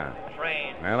 Yeah.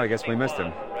 Well, I guess we missed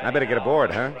him. I better get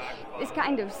aboard, huh? This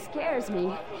kind of scares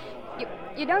me.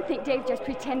 You don't think Dave just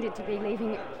pretended to be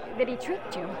leaving, that he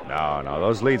tricked you? No.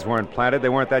 Those leads weren't planted. They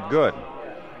weren't that good.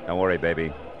 Don't worry,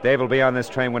 baby. Dave will be on this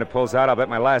train when it pulls out. I'll bet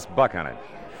my last buck on it.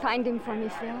 Find him for me,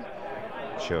 Phil.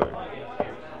 Sure.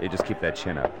 You just keep that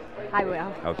chin up. I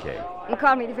will. Okay. And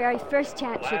call me the very first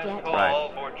chance you get.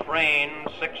 Right. For train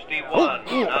 61.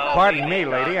 Pardon me,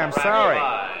 lady. I'm sorry.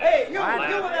 Hey, you with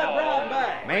that brown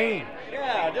bag? Me?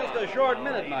 Yeah, just a short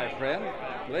minute, my friend.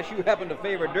 Unless you happen to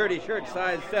favor dirty shirt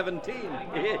size 17.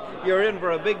 You're in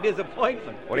for a big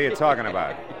disappointment. What are you talking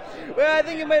about? Well, I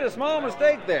think you made a small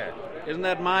mistake there. Isn't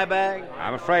that my bag?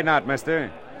 I'm afraid not,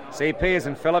 mister. CP is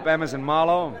in Philip, M's in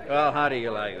Marlowe. Well, how do you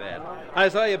like that? I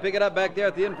saw you pick it up back there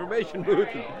at the information booth.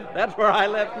 That's where I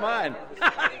left mine.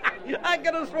 I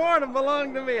could have sworn it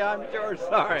belonged to me. I'm sure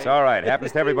sorry. It's all right.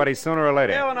 Happens to everybody sooner or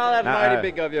later. Yeah, well, now that's mighty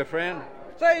big of you, friend.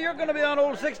 Say, you're going to be on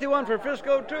old 61 for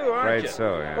Frisco, too, aren't you? Afraid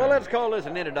so, yeah. Well, let's call this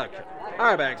an introduction.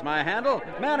 Auerbach's my handle.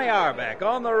 Manny Auerbach,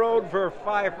 on the road for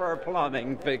Pfeiffer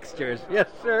Plumbing Fixtures. Yes,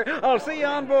 sir. I'll see you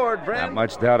on board, friend. Not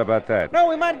much doubt about that. No,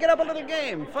 we might get up a little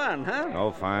game. Fun, huh? Oh,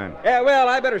 fine. Yeah, well,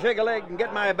 I better shake a leg and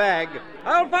get my bag.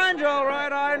 I'll find you all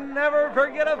right. I never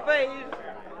forget a face.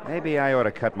 Maybe I ought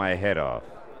to cut my head off.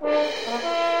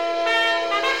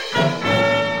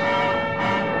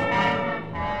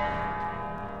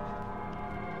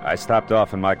 I stopped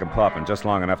off in my compartment just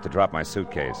long enough to drop my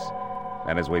suitcase.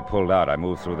 And as we pulled out, I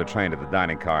moved through the train to the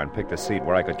dining car and picked a seat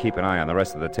where I could keep an eye on the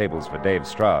rest of the tables for Dave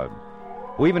Stroud,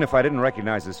 who, even if I didn't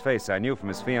recognize his face, I knew from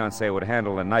his fiancée would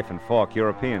handle a knife and fork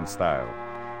European style.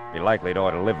 Be likely to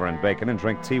order liver and bacon and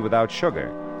drink tea without sugar,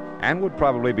 and would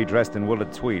probably be dressed in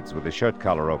wooled tweeds with the shirt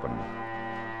collar open.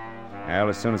 Well,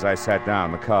 as soon as I sat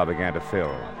down, the car began to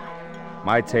fill.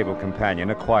 My table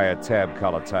companion, a quiet tab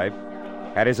collar type,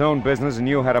 had his own business and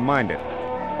knew how to mind it.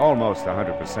 Almost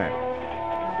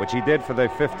 100%. Which he did for the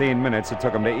 15 minutes it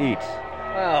took him to eat.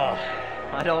 Well,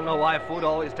 I don't know why food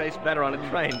always tastes better on a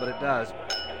train, but it does.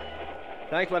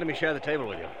 Thanks for letting me share the table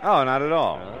with you. Oh, not at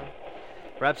all.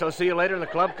 Perhaps I'll see you later in the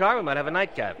club car. We might have a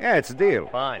nightcap. Yeah, it's a deal.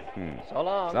 Fine. So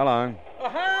long. So long.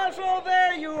 So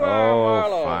there you are,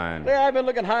 Marlowe. Fine. Say, I've been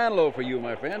looking high and low for you,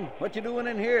 my friend. What you doing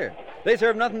in here? They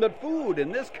serve nothing but food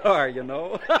in this car, you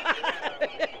know.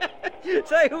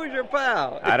 Say, who's your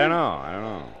pal? I don't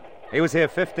know. He was here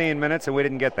 15 minutes and we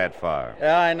didn't get that far.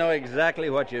 Yeah, I know exactly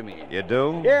what you mean. You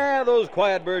do? Yeah, those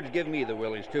quiet birds give me the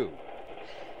willies, too.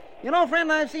 You know,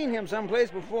 friend, I've seen him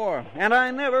someplace before, and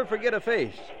I never forget a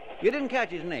face. You didn't catch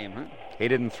his name, huh? He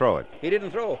didn't throw it. He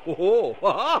didn't throw.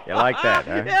 Oh. You like that,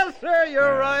 huh? Yes, sir,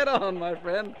 you're right on, my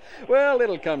friend. Well,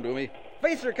 it'll come to me.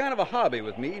 Faces are kind of a hobby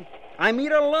with me. I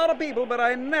meet a lot of people, but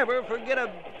I never forget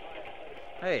a...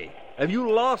 Hey, have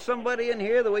you lost somebody in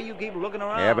here the way you keep looking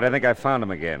around? Yeah, but I think I found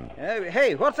him again.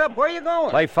 Hey, what's up? Where you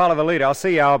going? Play follow the leader. I'll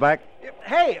see you, Auerbach.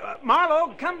 Hey,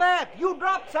 Marlowe, come back. You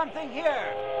dropped something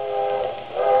here.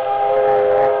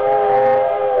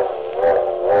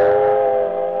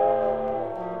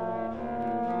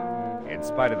 In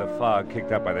spite of the fog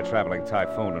kicked up by the traveling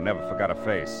typhoon who never forgot a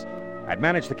face, I'd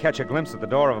managed to catch a glimpse at the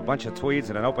door of a bunch of tweeds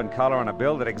and an open collar on a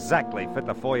bill that exactly fit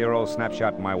the 4-year-old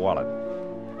snapshot in my wallet.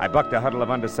 I bucked a huddle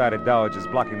of undecided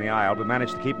dowagers blocking the aisle, but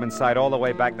managed to keep them inside all the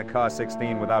way back to car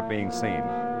 16 without being seen.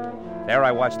 There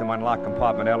I watched them unlock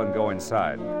compartment L and go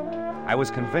inside. I was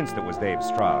convinced it was Dave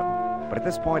Stroud, but at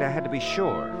this point I had to be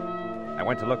sure. I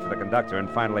went to look for the conductor and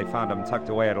finally found him tucked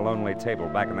away at a lonely table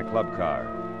back in the club car,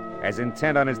 as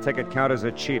intent on his ticket count as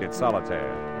a cheat at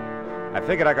solitaire. I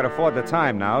figured I could afford the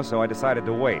time now, so I decided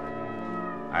to wait.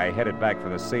 I headed back for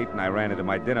the seat, and I ran into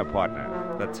my dinner partner,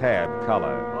 the tab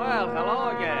color. Well, hello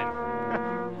again.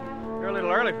 You're a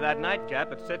little early for that nightcap,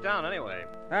 but sit down anyway.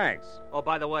 Thanks. Oh,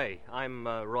 by the way, I'm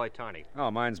Roy Tarney. Oh,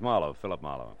 mine's Marlowe, Philip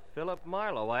Marlowe. Philip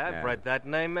Marlowe. Why, I've read that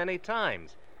name many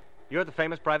times. You're the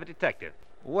famous private detective.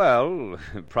 Well,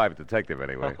 private detective,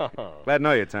 anyway. Glad to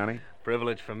know you, Tony.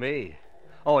 Privilege for me.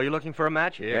 Oh, are you looking for a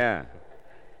match here? Yeah.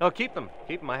 Oh, keep them.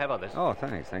 Keep them. I have others. Oh,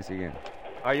 thanks. Thanks again.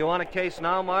 Are you on a case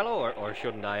now, Marlowe, or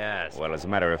shouldn't I ask? Well, as a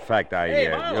matter of fact, Hey,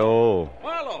 Marlowe.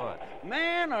 Marlowe.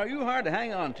 Man, are you hard to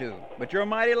hang on to. But you're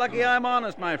mighty lucky I'm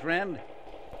honest, my friend.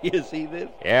 You see this?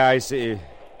 Yeah, I see.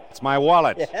 It's my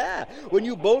wallet. Yeah. When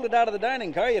you bolted out of the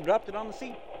dining car, you dropped it on the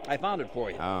seat. I found it for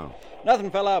you. Oh.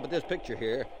 Nothing fell out but this picture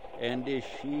here. And is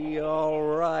she all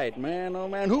right? Man, oh,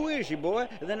 man. Who is she, boy?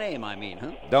 The name, I mean,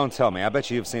 huh? Don't tell me. I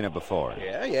bet you've seen her before.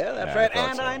 Yeah, that's right.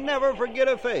 And so. I never forget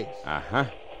her face. Uh-huh.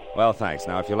 Well, thanks.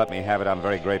 Now, if you let me have it, I'm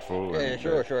very grateful. Yeah,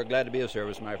 sure. Glad to be of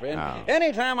service, my friend. Oh.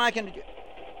 Anytime I can...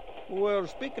 Well,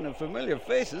 speaking of familiar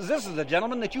faces, this is the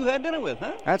gentleman that you had dinner with,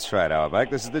 huh? That's right, Auerbach.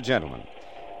 This is the gentleman.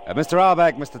 Mr.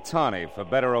 Auerbach, Mr. Tawney, for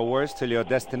better or worse, till your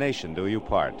destination do you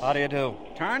part. How do you do?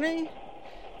 Tawney.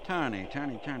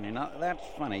 Now, that's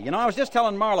funny. You know, I was just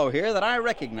telling Marlowe here that I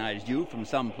recognized you from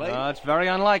someplace. It's very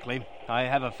unlikely. I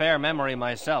have a fair memory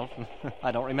myself.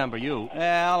 I don't remember you.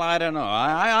 Well, I don't know.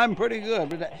 I'm pretty good,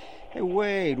 but... Hey,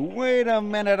 wait a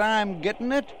minute. I'm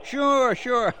getting it? Sure.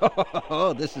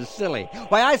 Oh, this is silly.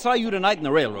 Why, I saw you tonight in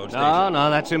the railroad station. No,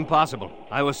 that's impossible.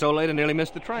 I was so late I nearly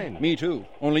missed the train. Me too.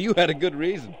 Only you had a good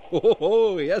reason.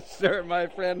 Oh, yes, sir, my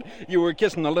friend. You were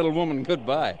kissing the little woman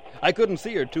goodbye. I couldn't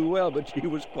see her too well, but she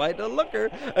was quite a looker.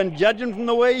 And judging from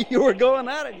the way you were going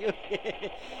at it,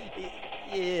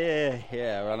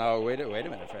 Yeah. Well, now, wait a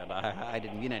minute, friend. I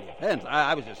didn't mean any offense.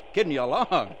 I was just kidding you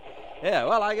along. Yeah,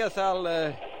 well, I guess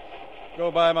I'll... go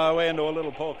by my way into a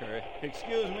little poker.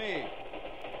 Excuse me.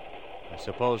 I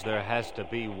suppose there has to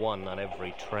be one on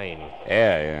every train.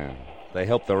 Yeah. They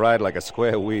help the ride like a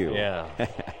square wheel. Yeah.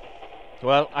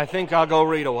 Well, I think I'll go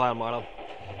read a while, Marlowe.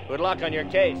 Good luck on your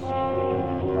case.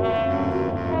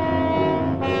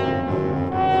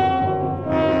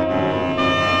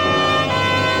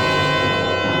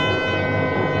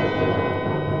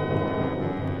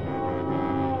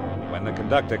 The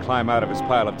conductor climbed out of his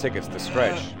pile of tickets to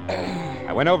stretch.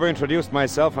 I went over, introduced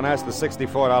myself, and asked the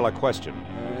 $64 question.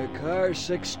 Car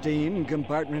 16,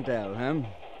 compartment L, huh?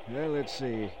 Well, let's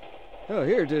see. Oh,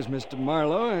 here it is, Mr.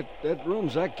 Marlowe. That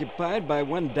room's occupied by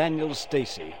one Daniel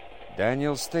Stacy.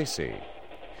 Daniel Stacy?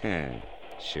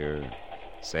 Sure.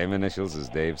 Same initials as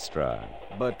Dave Stroud.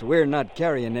 But we're not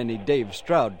carrying any Dave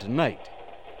Stroud tonight.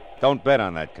 Don't bet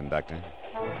on that, conductor.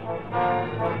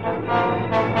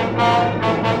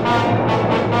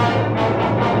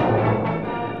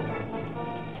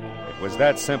 It was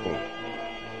that simple.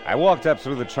 I walked up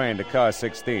through the train to car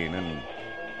 16, and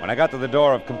when I got to the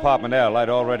door of compartment L, I'd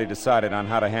already decided on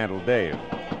how to handle Dave.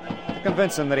 To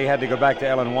convince him that he had to go back to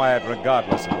Ellen Wyatt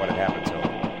regardless of what had happened to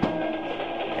him.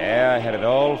 Yeah, I had it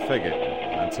all figured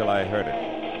until I heard it.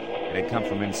 It had come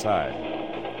from inside.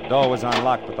 The door was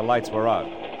unlocked, but the lights were out.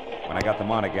 When I got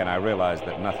them on again, I realized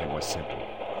that nothing was simple.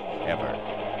 Ever.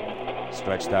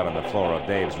 Stretched out on the floor of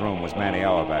Dave's room was Manny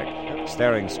Auerbach,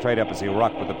 staring straight up as he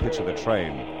rocked with the pitch of the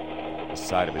train, the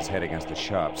side of his head against a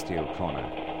sharp steel corner,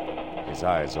 his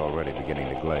eyes already beginning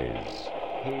to glaze.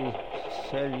 He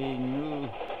said he knew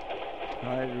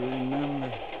I'd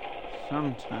remember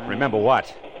sometime. Remember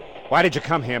what? Why did you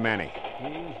come here, Manny?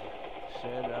 He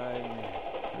said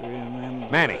I'd remember...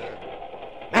 Manny!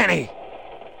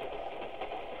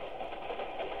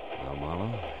 Well,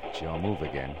 Marlowe, it's your move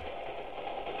again.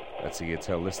 Let's see you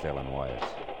tell this to Ellen Wyatt.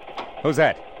 Who's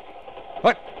that?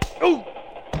 What? Ooh!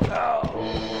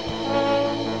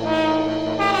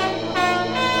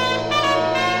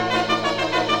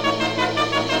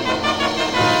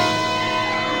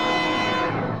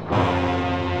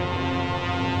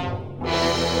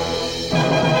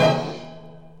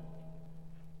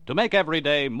 To make every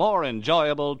day more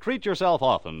enjoyable, treat yourself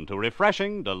often to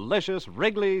refreshing, delicious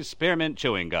Wrigley's Spearmint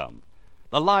Chewing Gum.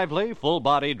 The lively,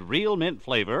 full-bodied, real mint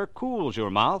flavor cools your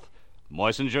mouth,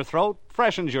 moistens your throat,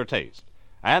 freshens your taste.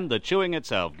 And the chewing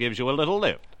itself gives you a little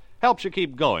lift, helps you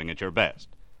keep going at your best.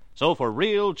 So for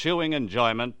real chewing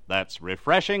enjoyment that's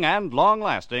refreshing and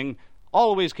long-lasting,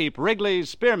 always keep Wrigley's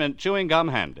Spearmint Chewing Gum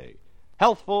handy.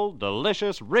 Healthful,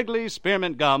 delicious Wrigley's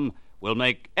Spearmint Gum will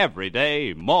make every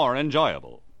day more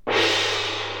enjoyable.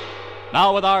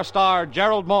 Now with our star,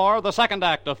 Gerald Moore, the second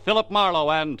act of Philip Marlowe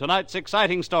and tonight's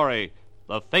exciting story,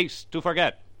 The Face to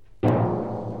Forget.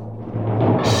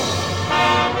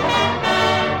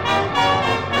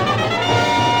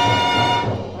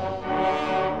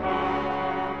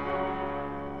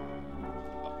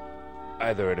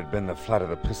 Either it had been the flat of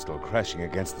the pistol crashing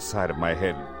against the side of my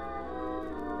head,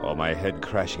 or my head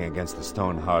crashing against the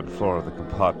stone-hard floor of the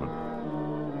compartment,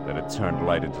 that had turned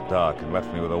light into dark and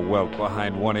left me with a welt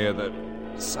behind one ear the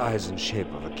size and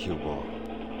shape of a cue ball.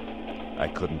 I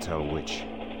couldn't tell which.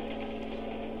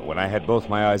 But when I had both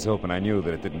my eyes open, I knew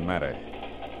that it didn't matter.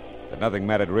 That nothing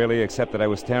mattered really, except that I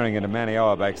was staring into Manny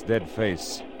Auerbach's dead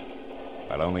face,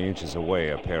 while only inches away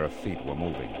a pair of feet were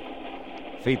moving.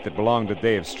 Feet that belonged to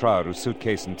Dave Stroud, whose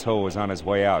suitcase in tow was on his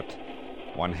way out,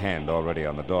 one hand already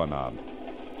on the doorknob.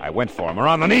 I went for him, or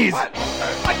on the knees. Let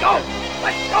go!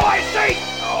 Let go, I say!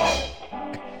 Oh.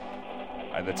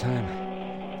 By the time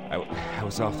I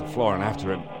was off the floor and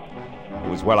after him, He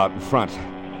was well out in front.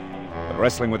 But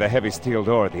wrestling with a heavy steel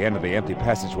door at the end of the empty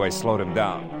passageway slowed him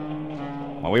down.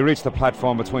 When we reached the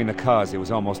platform between the cars, he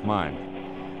was almost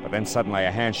mine. But then suddenly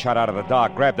a hand shot out of the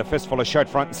dark, grabbed a fistful of shirt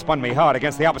front, and spun me hard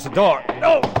against the opposite door.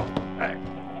 No!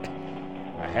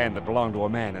 A hand that belonged to a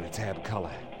man in a tab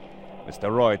collar.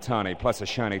 Mr. Roy Tawney, plus a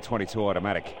shiny .22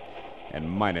 automatic, and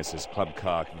minus his club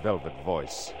car velvet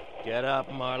voice. Get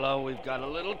up, Marlowe. We've got a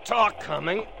little talk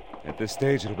coming. At this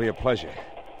stage, it'll be a pleasure.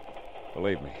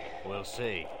 Believe me. We'll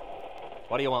see.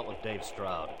 What do you want with Dave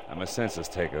Stroud? I'm a census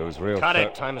taker who's real... Cut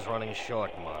it. Time is running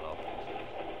short, Marlowe.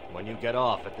 When you get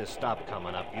off at this stop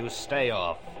coming up, you stay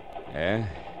off. Yeah?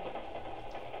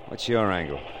 What's your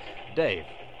angle? Dave.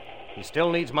 He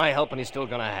still needs my help, and he's still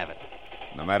gonna have it.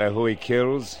 No matter who he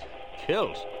kills?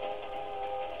 Kills?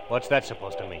 What's that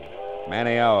supposed to mean?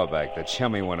 Manny Auerbach, the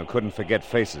chummy one who couldn't forget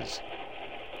faces.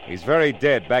 He's very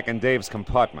dead back in Dave's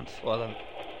compartment. Well,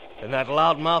 then that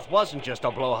loudmouth wasn't just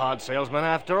a blowhard salesman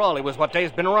after all. He was what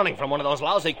Dave's been running from, one of those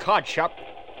lousy card shop...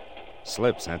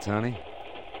 Slips, huh, Tony?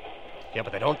 Yeah,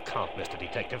 but they don't count, Mr.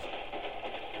 Detective.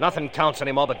 Nothing counts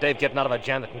anymore but Dave getting out of a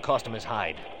jam that can cost him his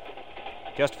hide.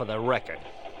 Just for the record,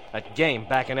 that game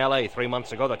back in L.A. 3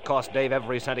 months ago that cost Dave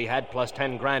every cent he had plus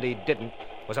 10 grand he didn't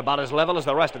was about as level as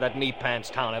the rest of that knee-pants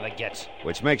town ever gets.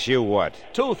 Which makes you what?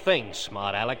 Two things,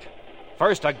 smart Alec.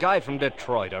 First, a guy from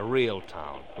Detroit, a real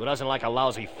town, who doesn't like a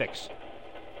lousy fix.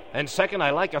 And second,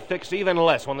 I like a fix even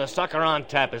less when the sucker on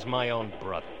tap is my own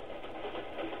brother.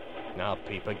 Now,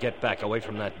 Peeper, get back away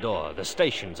from that door. The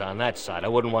station's on that side. I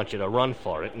wouldn't want you to run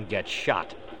for it and get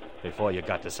shot before you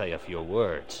got to say a few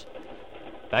words.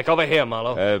 Back over here,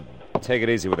 Marlowe. Take it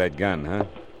easy with that gun, huh?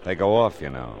 They go off, you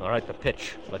know. All right, the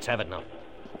pitch. Let's have it now.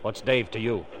 What's Dave to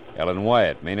you? Ellen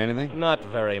Wyatt. Mean anything? Not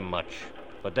very much.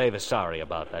 But Dave is sorry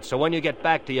about that. So when you get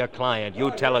back to your client,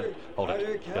 you tell it... Hold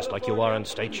it. Just like you are and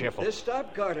stay cheerful. This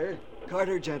stop, Carter.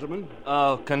 Carter, gentlemen.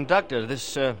 Conductor,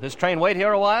 this train wait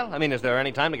here a while? I mean, is there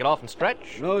any time to get off and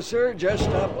stretch? No, sir. Just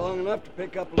stop long enough to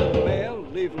pick up a little mail,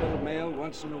 leave a little mail,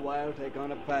 once in a while take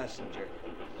on a passenger.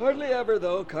 Hardly ever,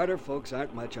 though. Carter folks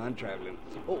aren't much on traveling.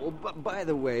 Oh, by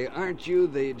the way, aren't you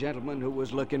the gentleman who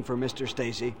was looking for Mr.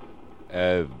 Stacy?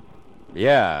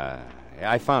 Yeah.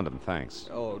 I found him, thanks.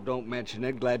 Oh, don't mention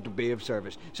it. Glad to be of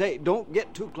service. Say, don't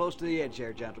get too close to the edge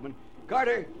there, gentlemen.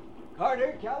 Carter,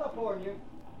 California.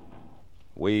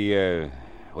 We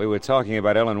were talking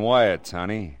about Ellen Wyatt,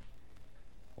 Tony.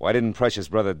 Why didn't Precious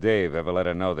brother Dave ever let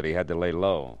her know that he had to lay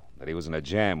low, that he was in a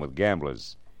jam with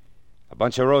gamblers? A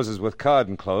bunch of roses with card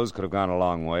enclosed could have gone a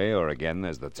long way, or again,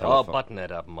 there's the telephone. Oh, button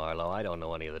it up, Marlowe. I don't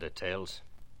know any of the details.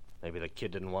 Maybe the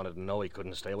kid didn't want her to know he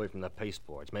couldn't stay away from the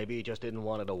pasteboards. Maybe he just didn't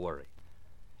want her to worry.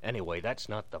 Anyway, that's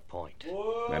not the point.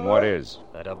 Then what is?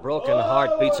 That a broken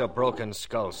heart beats a broken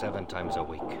skull 7 times a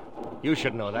week. You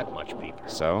should know that much, Peeper.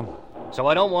 So? So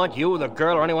I don't want you, the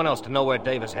girl, or anyone else to know where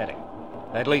Dave is heading.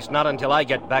 At least not until I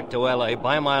get back to L.A.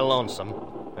 by my lonesome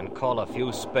and call a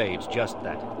few spades just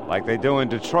that. Like they do in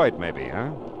Detroit, maybe,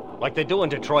 huh? Like they do in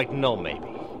Detroit, no, maybe.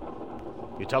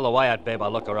 You tell the Wyatt babe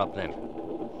I'll look her up then.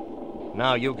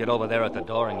 Now you get over there at the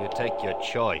door and you take your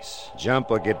choice. Jump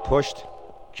or get pushed?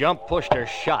 Jump, pushed, or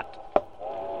shot.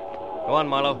 Go on,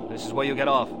 Marlowe. This is where you get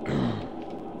off.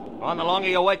 Go on, the longer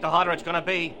you wait, the harder it's gonna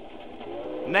be.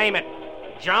 Name it.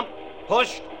 Jump,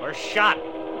 pushed, or shot.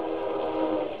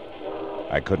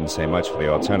 I couldn't say much for the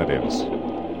alternatives.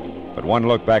 But one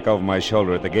look back over my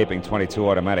shoulder at the gaping .22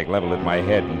 automatic leveled at my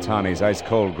head and Tawny's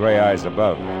ice-cold gray eyes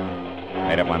above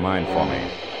made up my mind for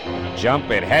me. Jump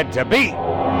it had to be!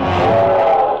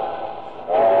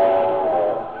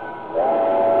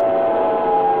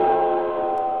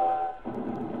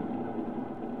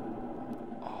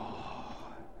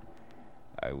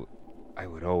 I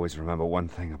would always remember one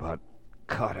thing about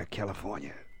Carter,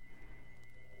 California.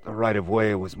 The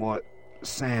right-of-way was more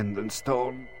sand than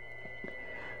stone.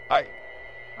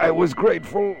 I was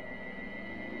grateful.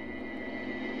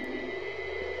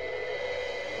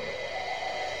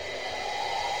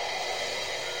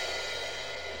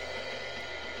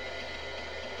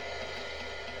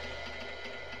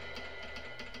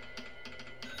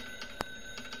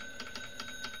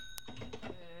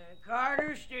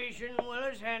 Carter Station,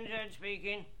 Willis Henshead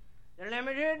speaking. The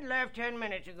Limited left 10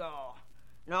 minutes ago.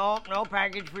 No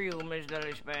package for you, Miss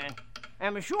Lillyspan.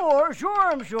 I'm sure,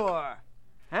 I'm sure.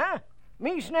 Huh?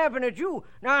 Me snapping at you.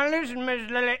 Now listen, Miss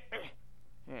Lily.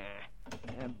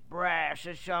 The brass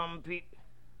of some people.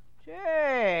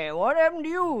 Say, what happened to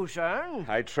you, son?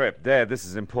 I tripped. Dad, this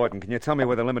is important. Can you tell me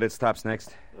where the Limited stops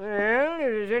next? Well,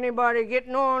 is anybody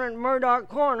getting on at Murdoch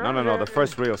Corner? No. The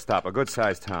first real stop. A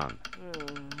good-sized town.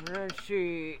 Let's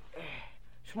see.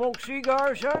 Smoke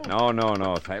cigars, son?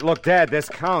 No. Look, Dad, this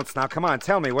counts. Now, come on,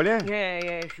 tell me, will you?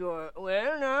 Yeah, sure.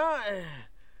 Well, now,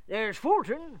 there's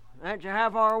Fulton. That's a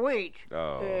half-hour wait.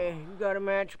 Oh. You got a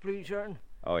match, please, son?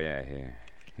 Oh, yeah, here.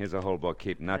 Here's a whole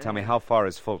bookkeeping. Now, tell me, how far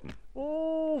is Fulton?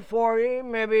 Oh, 40,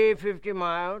 maybe 50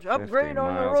 miles. Upgrade 50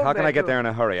 on the miles. road. How can I get to there in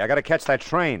a hurry? I got to catch that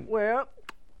train. Well,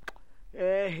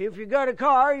 if you got a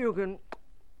car, you can...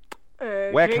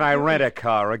 Where can I rent a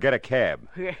car or get a cab?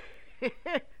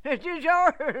 It is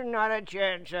ours. Not a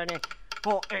chance, sonny.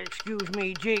 Oh, excuse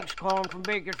me, Jake's calling from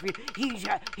Bakersfield.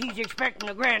 He's expecting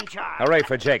a grandchild. Hooray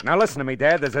for Jake. Now, listen to me,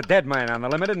 Dad. There's a dead man on the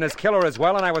limited and his killer as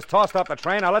well, and I was tossed off the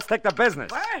train. Now, let's take the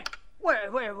business.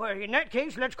 What? Well, in that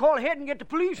case, let's call ahead and get the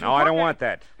police. No, I don't want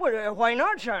that. Well, why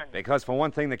not, son? Because, for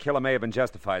one thing, the killer may have been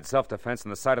justified. Self-defense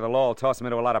and the sight of the law will toss him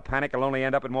into a lot of panic. He'll only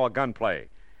end up in more gunplay.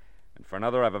 And for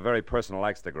another, I have a very personal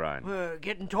axe to grind.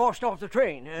 Getting tossed off the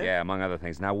train, huh? Yeah, among other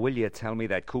things. Now, will you tell me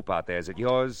that coupe out there, is it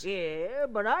yours? Yeah,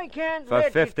 but I can't for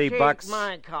let $50 you take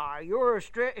my car. You're a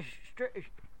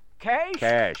cash?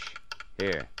 Cash.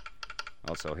 Here.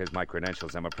 Also, here's my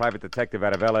credentials. I'm a private detective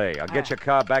out of L.A. I'll get your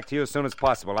car back to you as soon as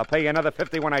possible. I'll pay you another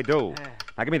 $50 when I do.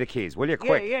 Now, give me the keys, will you?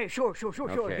 Quick. Yeah, sure.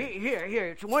 Okay. Here.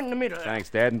 It's the one in the middle. Thanks,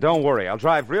 Dad. And don't worry. I'll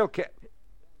drive real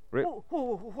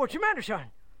What's the matter, son?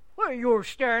 Well, you're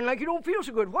staring like you don't feel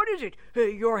so good. What is it?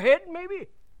 Your head, maybe?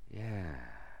 Yeah,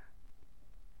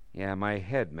 my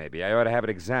head, maybe. I ought to have it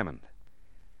examined.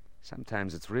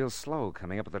 Sometimes it's real slow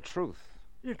coming up with the truth.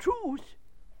 The truth?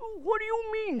 What do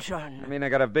you mean, son? I mean, I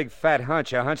got a big fat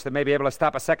hunch. A hunch that may be able to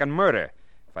stop a second murder.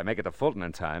 If I make it to Fulton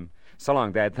in time. So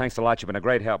long, Dad. Thanks a lot. You've been a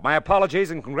great help. My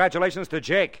apologies and congratulations to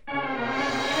Jake.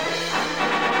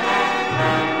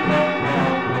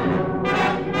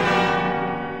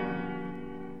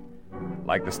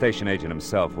 Like the station agent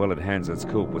himself, Willard Hansard's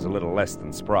coupe was a little less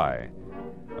than spry.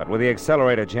 But with the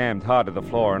accelerator jammed hard to the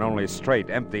floor and only a straight,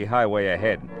 empty highway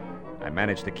ahead, I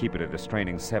managed to keep it at a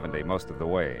straining 70 most of the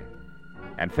way.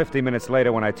 And 50 minutes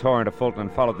later, when I tore into Fulton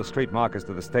and followed the street markers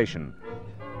to the station,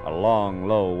 a long,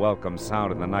 low, welcome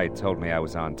sound in the night told me I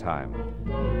was on time.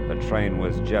 The train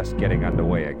was just getting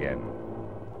underway again.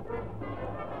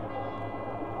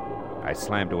 I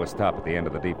slammed to a stop at the end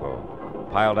of the depot,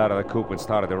 piled out of the coupe and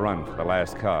started to run for the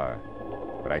last car.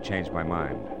 But I changed my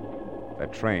mind. The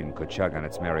train could chug on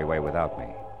its merry way without me.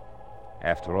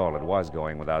 After all, it was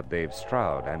going without Dave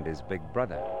Stroud and his big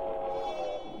brother.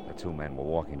 The two men were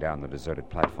walking down the deserted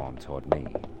platform toward me.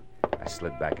 I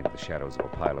slid back into the shadows of a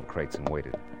pile of crates and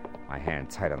waited, my hand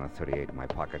tight on the .38 in my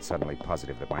pocket, suddenly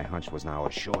positive that my hunch was now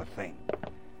a sure thing.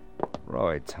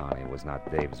 Roy Tawney was not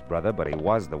Dave's brother, but he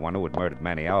was the one who had murdered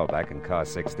Manny Auerbach in car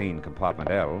 16, compartment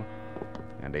L.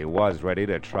 And he was ready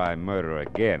to try murder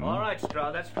again. All right,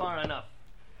 Stroud, that's far enough.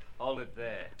 Hold it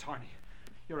there. Tawney,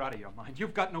 you're out of your mind.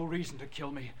 You've got no reason to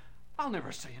kill me. I'll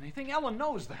never say anything. Ellen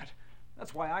knows that.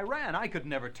 That's why I ran. I could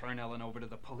never turn Ellen over to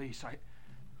the police. I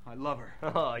love her.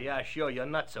 Oh, yeah, sure, you're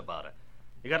nuts about it.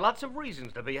 You got lots of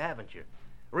reasons to be, haven't you?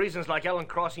 Reasons like Ellen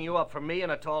crossing you up for me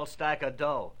and a tall stack of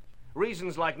dough.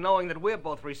 Reasons like knowing that we're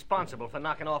both responsible for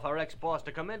knocking off our ex-boss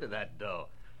to come into that dough.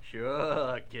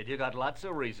 Sure, kid, you got lots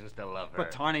of reasons to love her.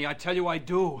 But, Tawney, I tell you I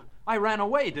do. I ran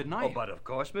away, didn't I? Oh, but of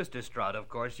course, Mr. Stroud, of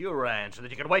course you ran so that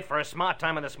you could wait for a smart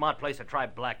time and a smart place to try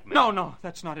blackmail. No,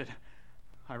 that's not it.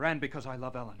 I ran because I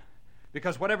love Ellen.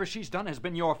 Because whatever she's done has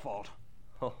been your fault.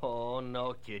 Oh,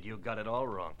 no, kid, you got it all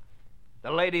wrong.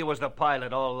 The lady was the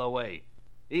pilot all the way.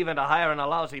 Even to hiring a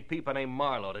lousy peeper named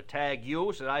Marlowe to tag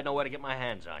you so that I'd know where to get my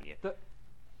hands on you.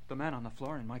 The man on the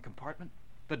floor in my compartment?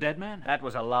 The dead man? That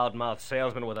was a loudmouth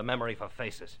salesman with a memory for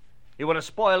faces. He would have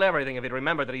spoiled everything if he'd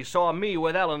remembered that he saw me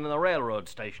with Ellen in the railroad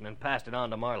station and passed it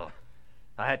on to Marlowe.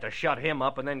 I had to shut him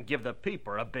up and then give the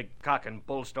peeper a big cock and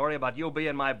bull story about you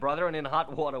being my brother and in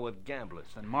hot water with gamblers.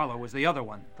 Then Marlowe was the other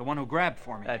one, the one who grabbed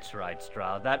for me. That's right,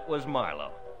 Stroud. That was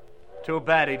Marlowe. Too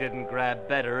bad he didn't grab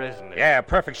better, isn't it? Yeah,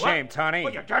 perfect shame, Tawney.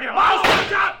 Well, you dirty louse!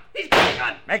 Watch out! He's got a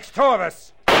gun! Makes two of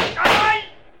us. Rotten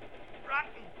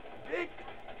pig!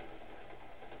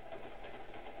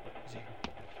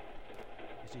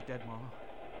 Is he dead, Marlowe?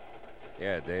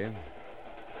 Yeah, Dave.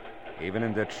 Even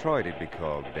in Detroit, he'd be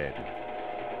called dead.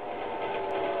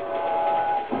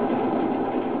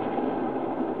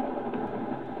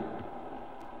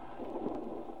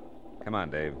 Come on,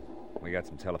 Dave. We got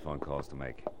some telephone calls to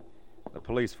make. The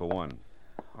police, for one.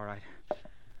 All right.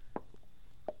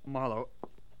 Marlowe,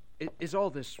 is all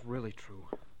this really true?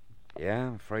 Yeah,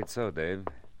 I'm afraid so, Dave.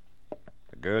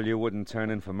 The girl you wouldn't turn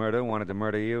in for murder wanted to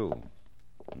murder you.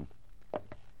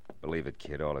 Believe it,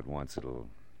 kid, all at once. It'll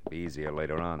be easier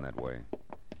later on that way.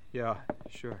 Yeah,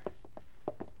 sure.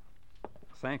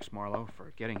 Thanks, Marlowe,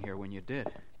 for getting here when you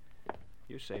did.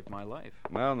 You saved my life.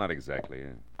 Well, not exactly.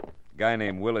 A guy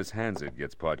named Willis Hansard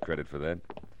gets part credit for that.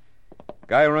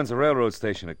 Guy who runs a railroad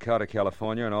station at Carter,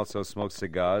 California, and also smokes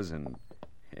cigars and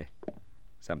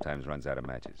sometimes runs out of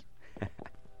matches.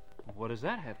 What does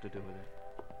that have to do with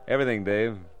it? Everything,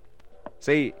 Dave.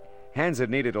 See, Hansard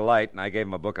needed a light, and I gave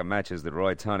him a book of matches that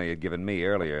Roy Tawney had given me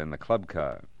earlier in the club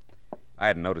car. I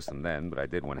hadn't noticed them then, but I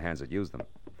did when Hansard used them.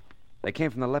 They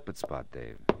came from the Leopard Spot,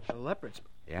 Dave. The Leopard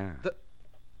Spot? Yeah.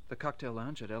 The cocktail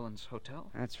lounge at Ellen's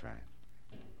hotel? That's right.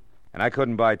 And I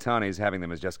couldn't buy Tawney's having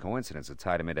them as just coincidence. It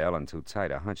tied him into Ellen too tight.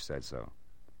 A hunch said so.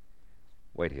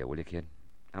 Wait here, will you, kid?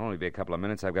 I'll only be a couple of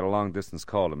minutes. I've got a long-distance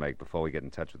call to make before we get in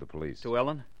touch with the police. To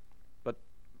Ellen? But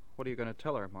what are you going to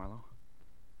tell her, Marlowe?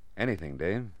 Anything,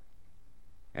 Dave.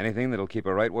 Anything that'll keep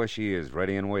her right where she is,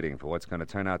 ready and waiting for what's going to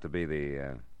turn out to be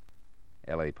the,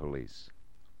 L.A. police.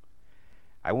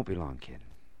 I won't be long, kid.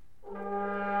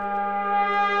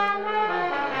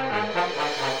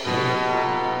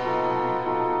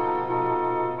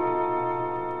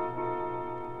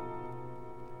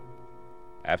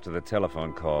 After the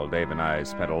telephone call, Dave and I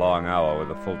spent a long hour with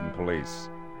the Fulton police,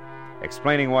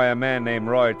 explaining why a man named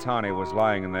Roy Tawney was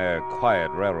lying in their quiet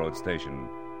railroad station,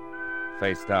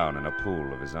 face down in a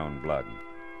pool of his own blood.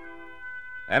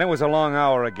 And it was a long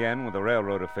hour again with the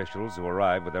railroad officials who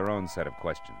arrived with their own set of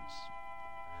questions.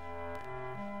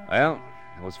 Well,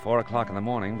 it was 4 o'clock in the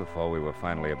morning before we were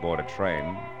finally aboard a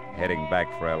train, heading back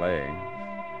for L.A.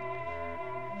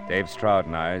 Dave Stroud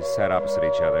and I sat opposite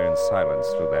each other in silence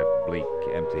through that bleak,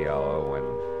 empty hour when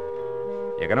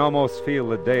you can almost feel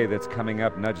the day that's coming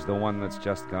up nudge the one that's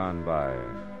just gone by.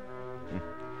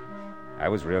 I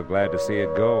was real glad to see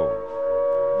it go.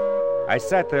 I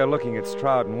sat there looking at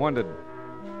Stroud and wondered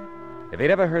if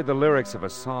he'd ever heard the lyrics of a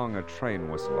song a train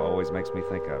whistle always makes me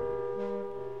think of.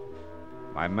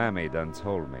 My mammy done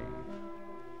told me.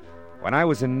 When I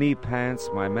was in knee pants,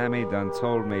 my mammy done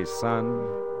told me, son,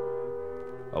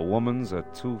 a woman's a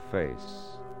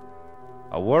two-face,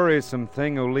 a worrisome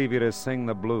thing who'll leave you to sing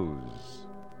the blues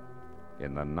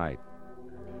in the night.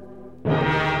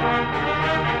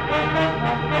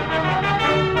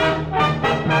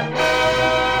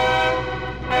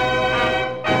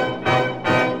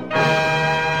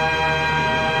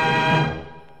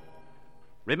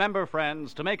 Remember,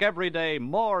 friends, to make every day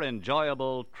more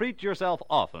enjoyable, treat yourself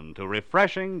often to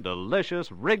refreshing,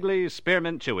 delicious Wrigley's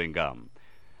Spearmint Chewing Gum.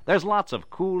 There's lots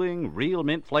of cooling, real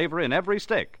mint flavor in every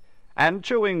stick, and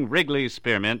chewing Wrigley's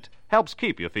Spearmint helps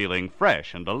keep you feeling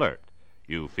fresh and alert.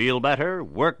 You feel better,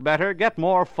 work better, get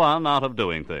more fun out of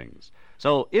doing things.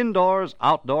 So indoors,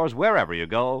 outdoors, wherever you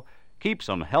go, keep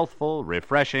some healthful,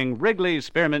 refreshing Wrigley's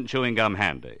Spearmint Chewing Gum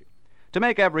handy. To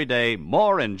make every day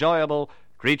more enjoyable,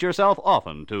 treat yourself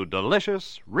often to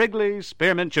delicious Wrigley's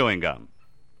Spearmint Chewing Gum.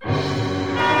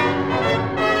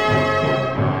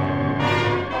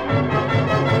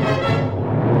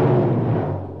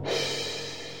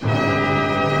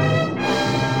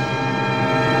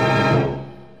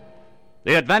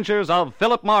 The Adventures of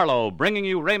Philip Marlowe, bringing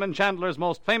you Raymond Chandler's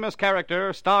most famous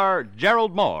character, star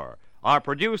Gerald Moore, are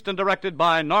produced and directed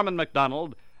by Norman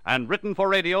MacDonald and written for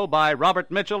radio by Robert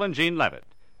Mitchell and Gene Levitt.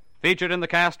 Featured in the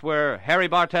cast were Harry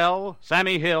Bartell,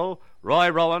 Sammy Hill, Roy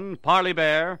Rowan, Parley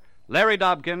Bear, Larry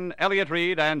Dobkin, Elliott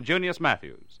Reed, and Junius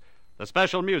Matthews. The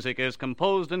special music is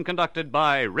composed and conducted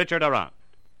by Richard Arant.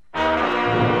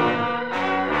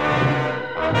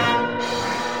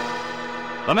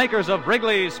 The makers of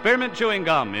Wrigley's Spearmint Chewing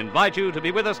Gum invite you to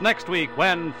be with us next week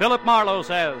when Philip Marlowe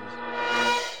says,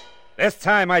 This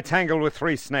time I tangled with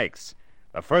 3 snakes.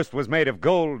 The first was made of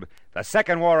gold, the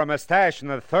second wore a mustache, and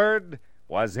the third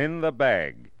was in the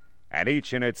bag, and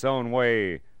each in its own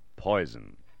way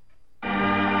poison.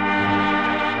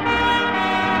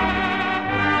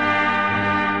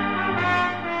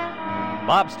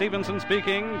 Bob Stevenson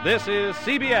speaking. This is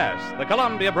CBS, the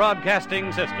Columbia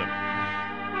Broadcasting System.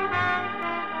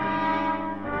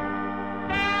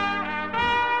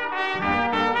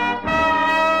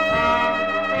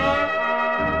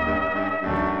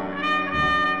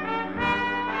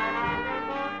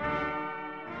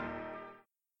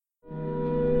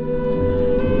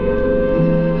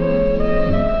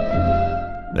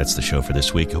 That's the show for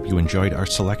this week. Hope you enjoyed our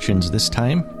selections this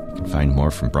time. You can find more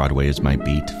from Broadway is My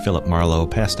Beat, Philip Marlowe,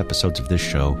 past episodes of this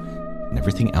show, and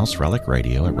everything else Relic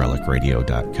Radio at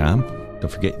relicradio.com.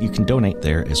 Don't forget you can donate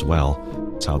there as well.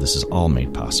 That's how this is all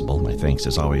made possible. My thanks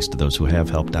as always to those who have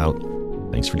helped out.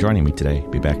 Thanks for joining me today.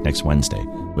 Be back next Wednesday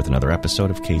with another episode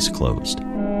of Case Closed.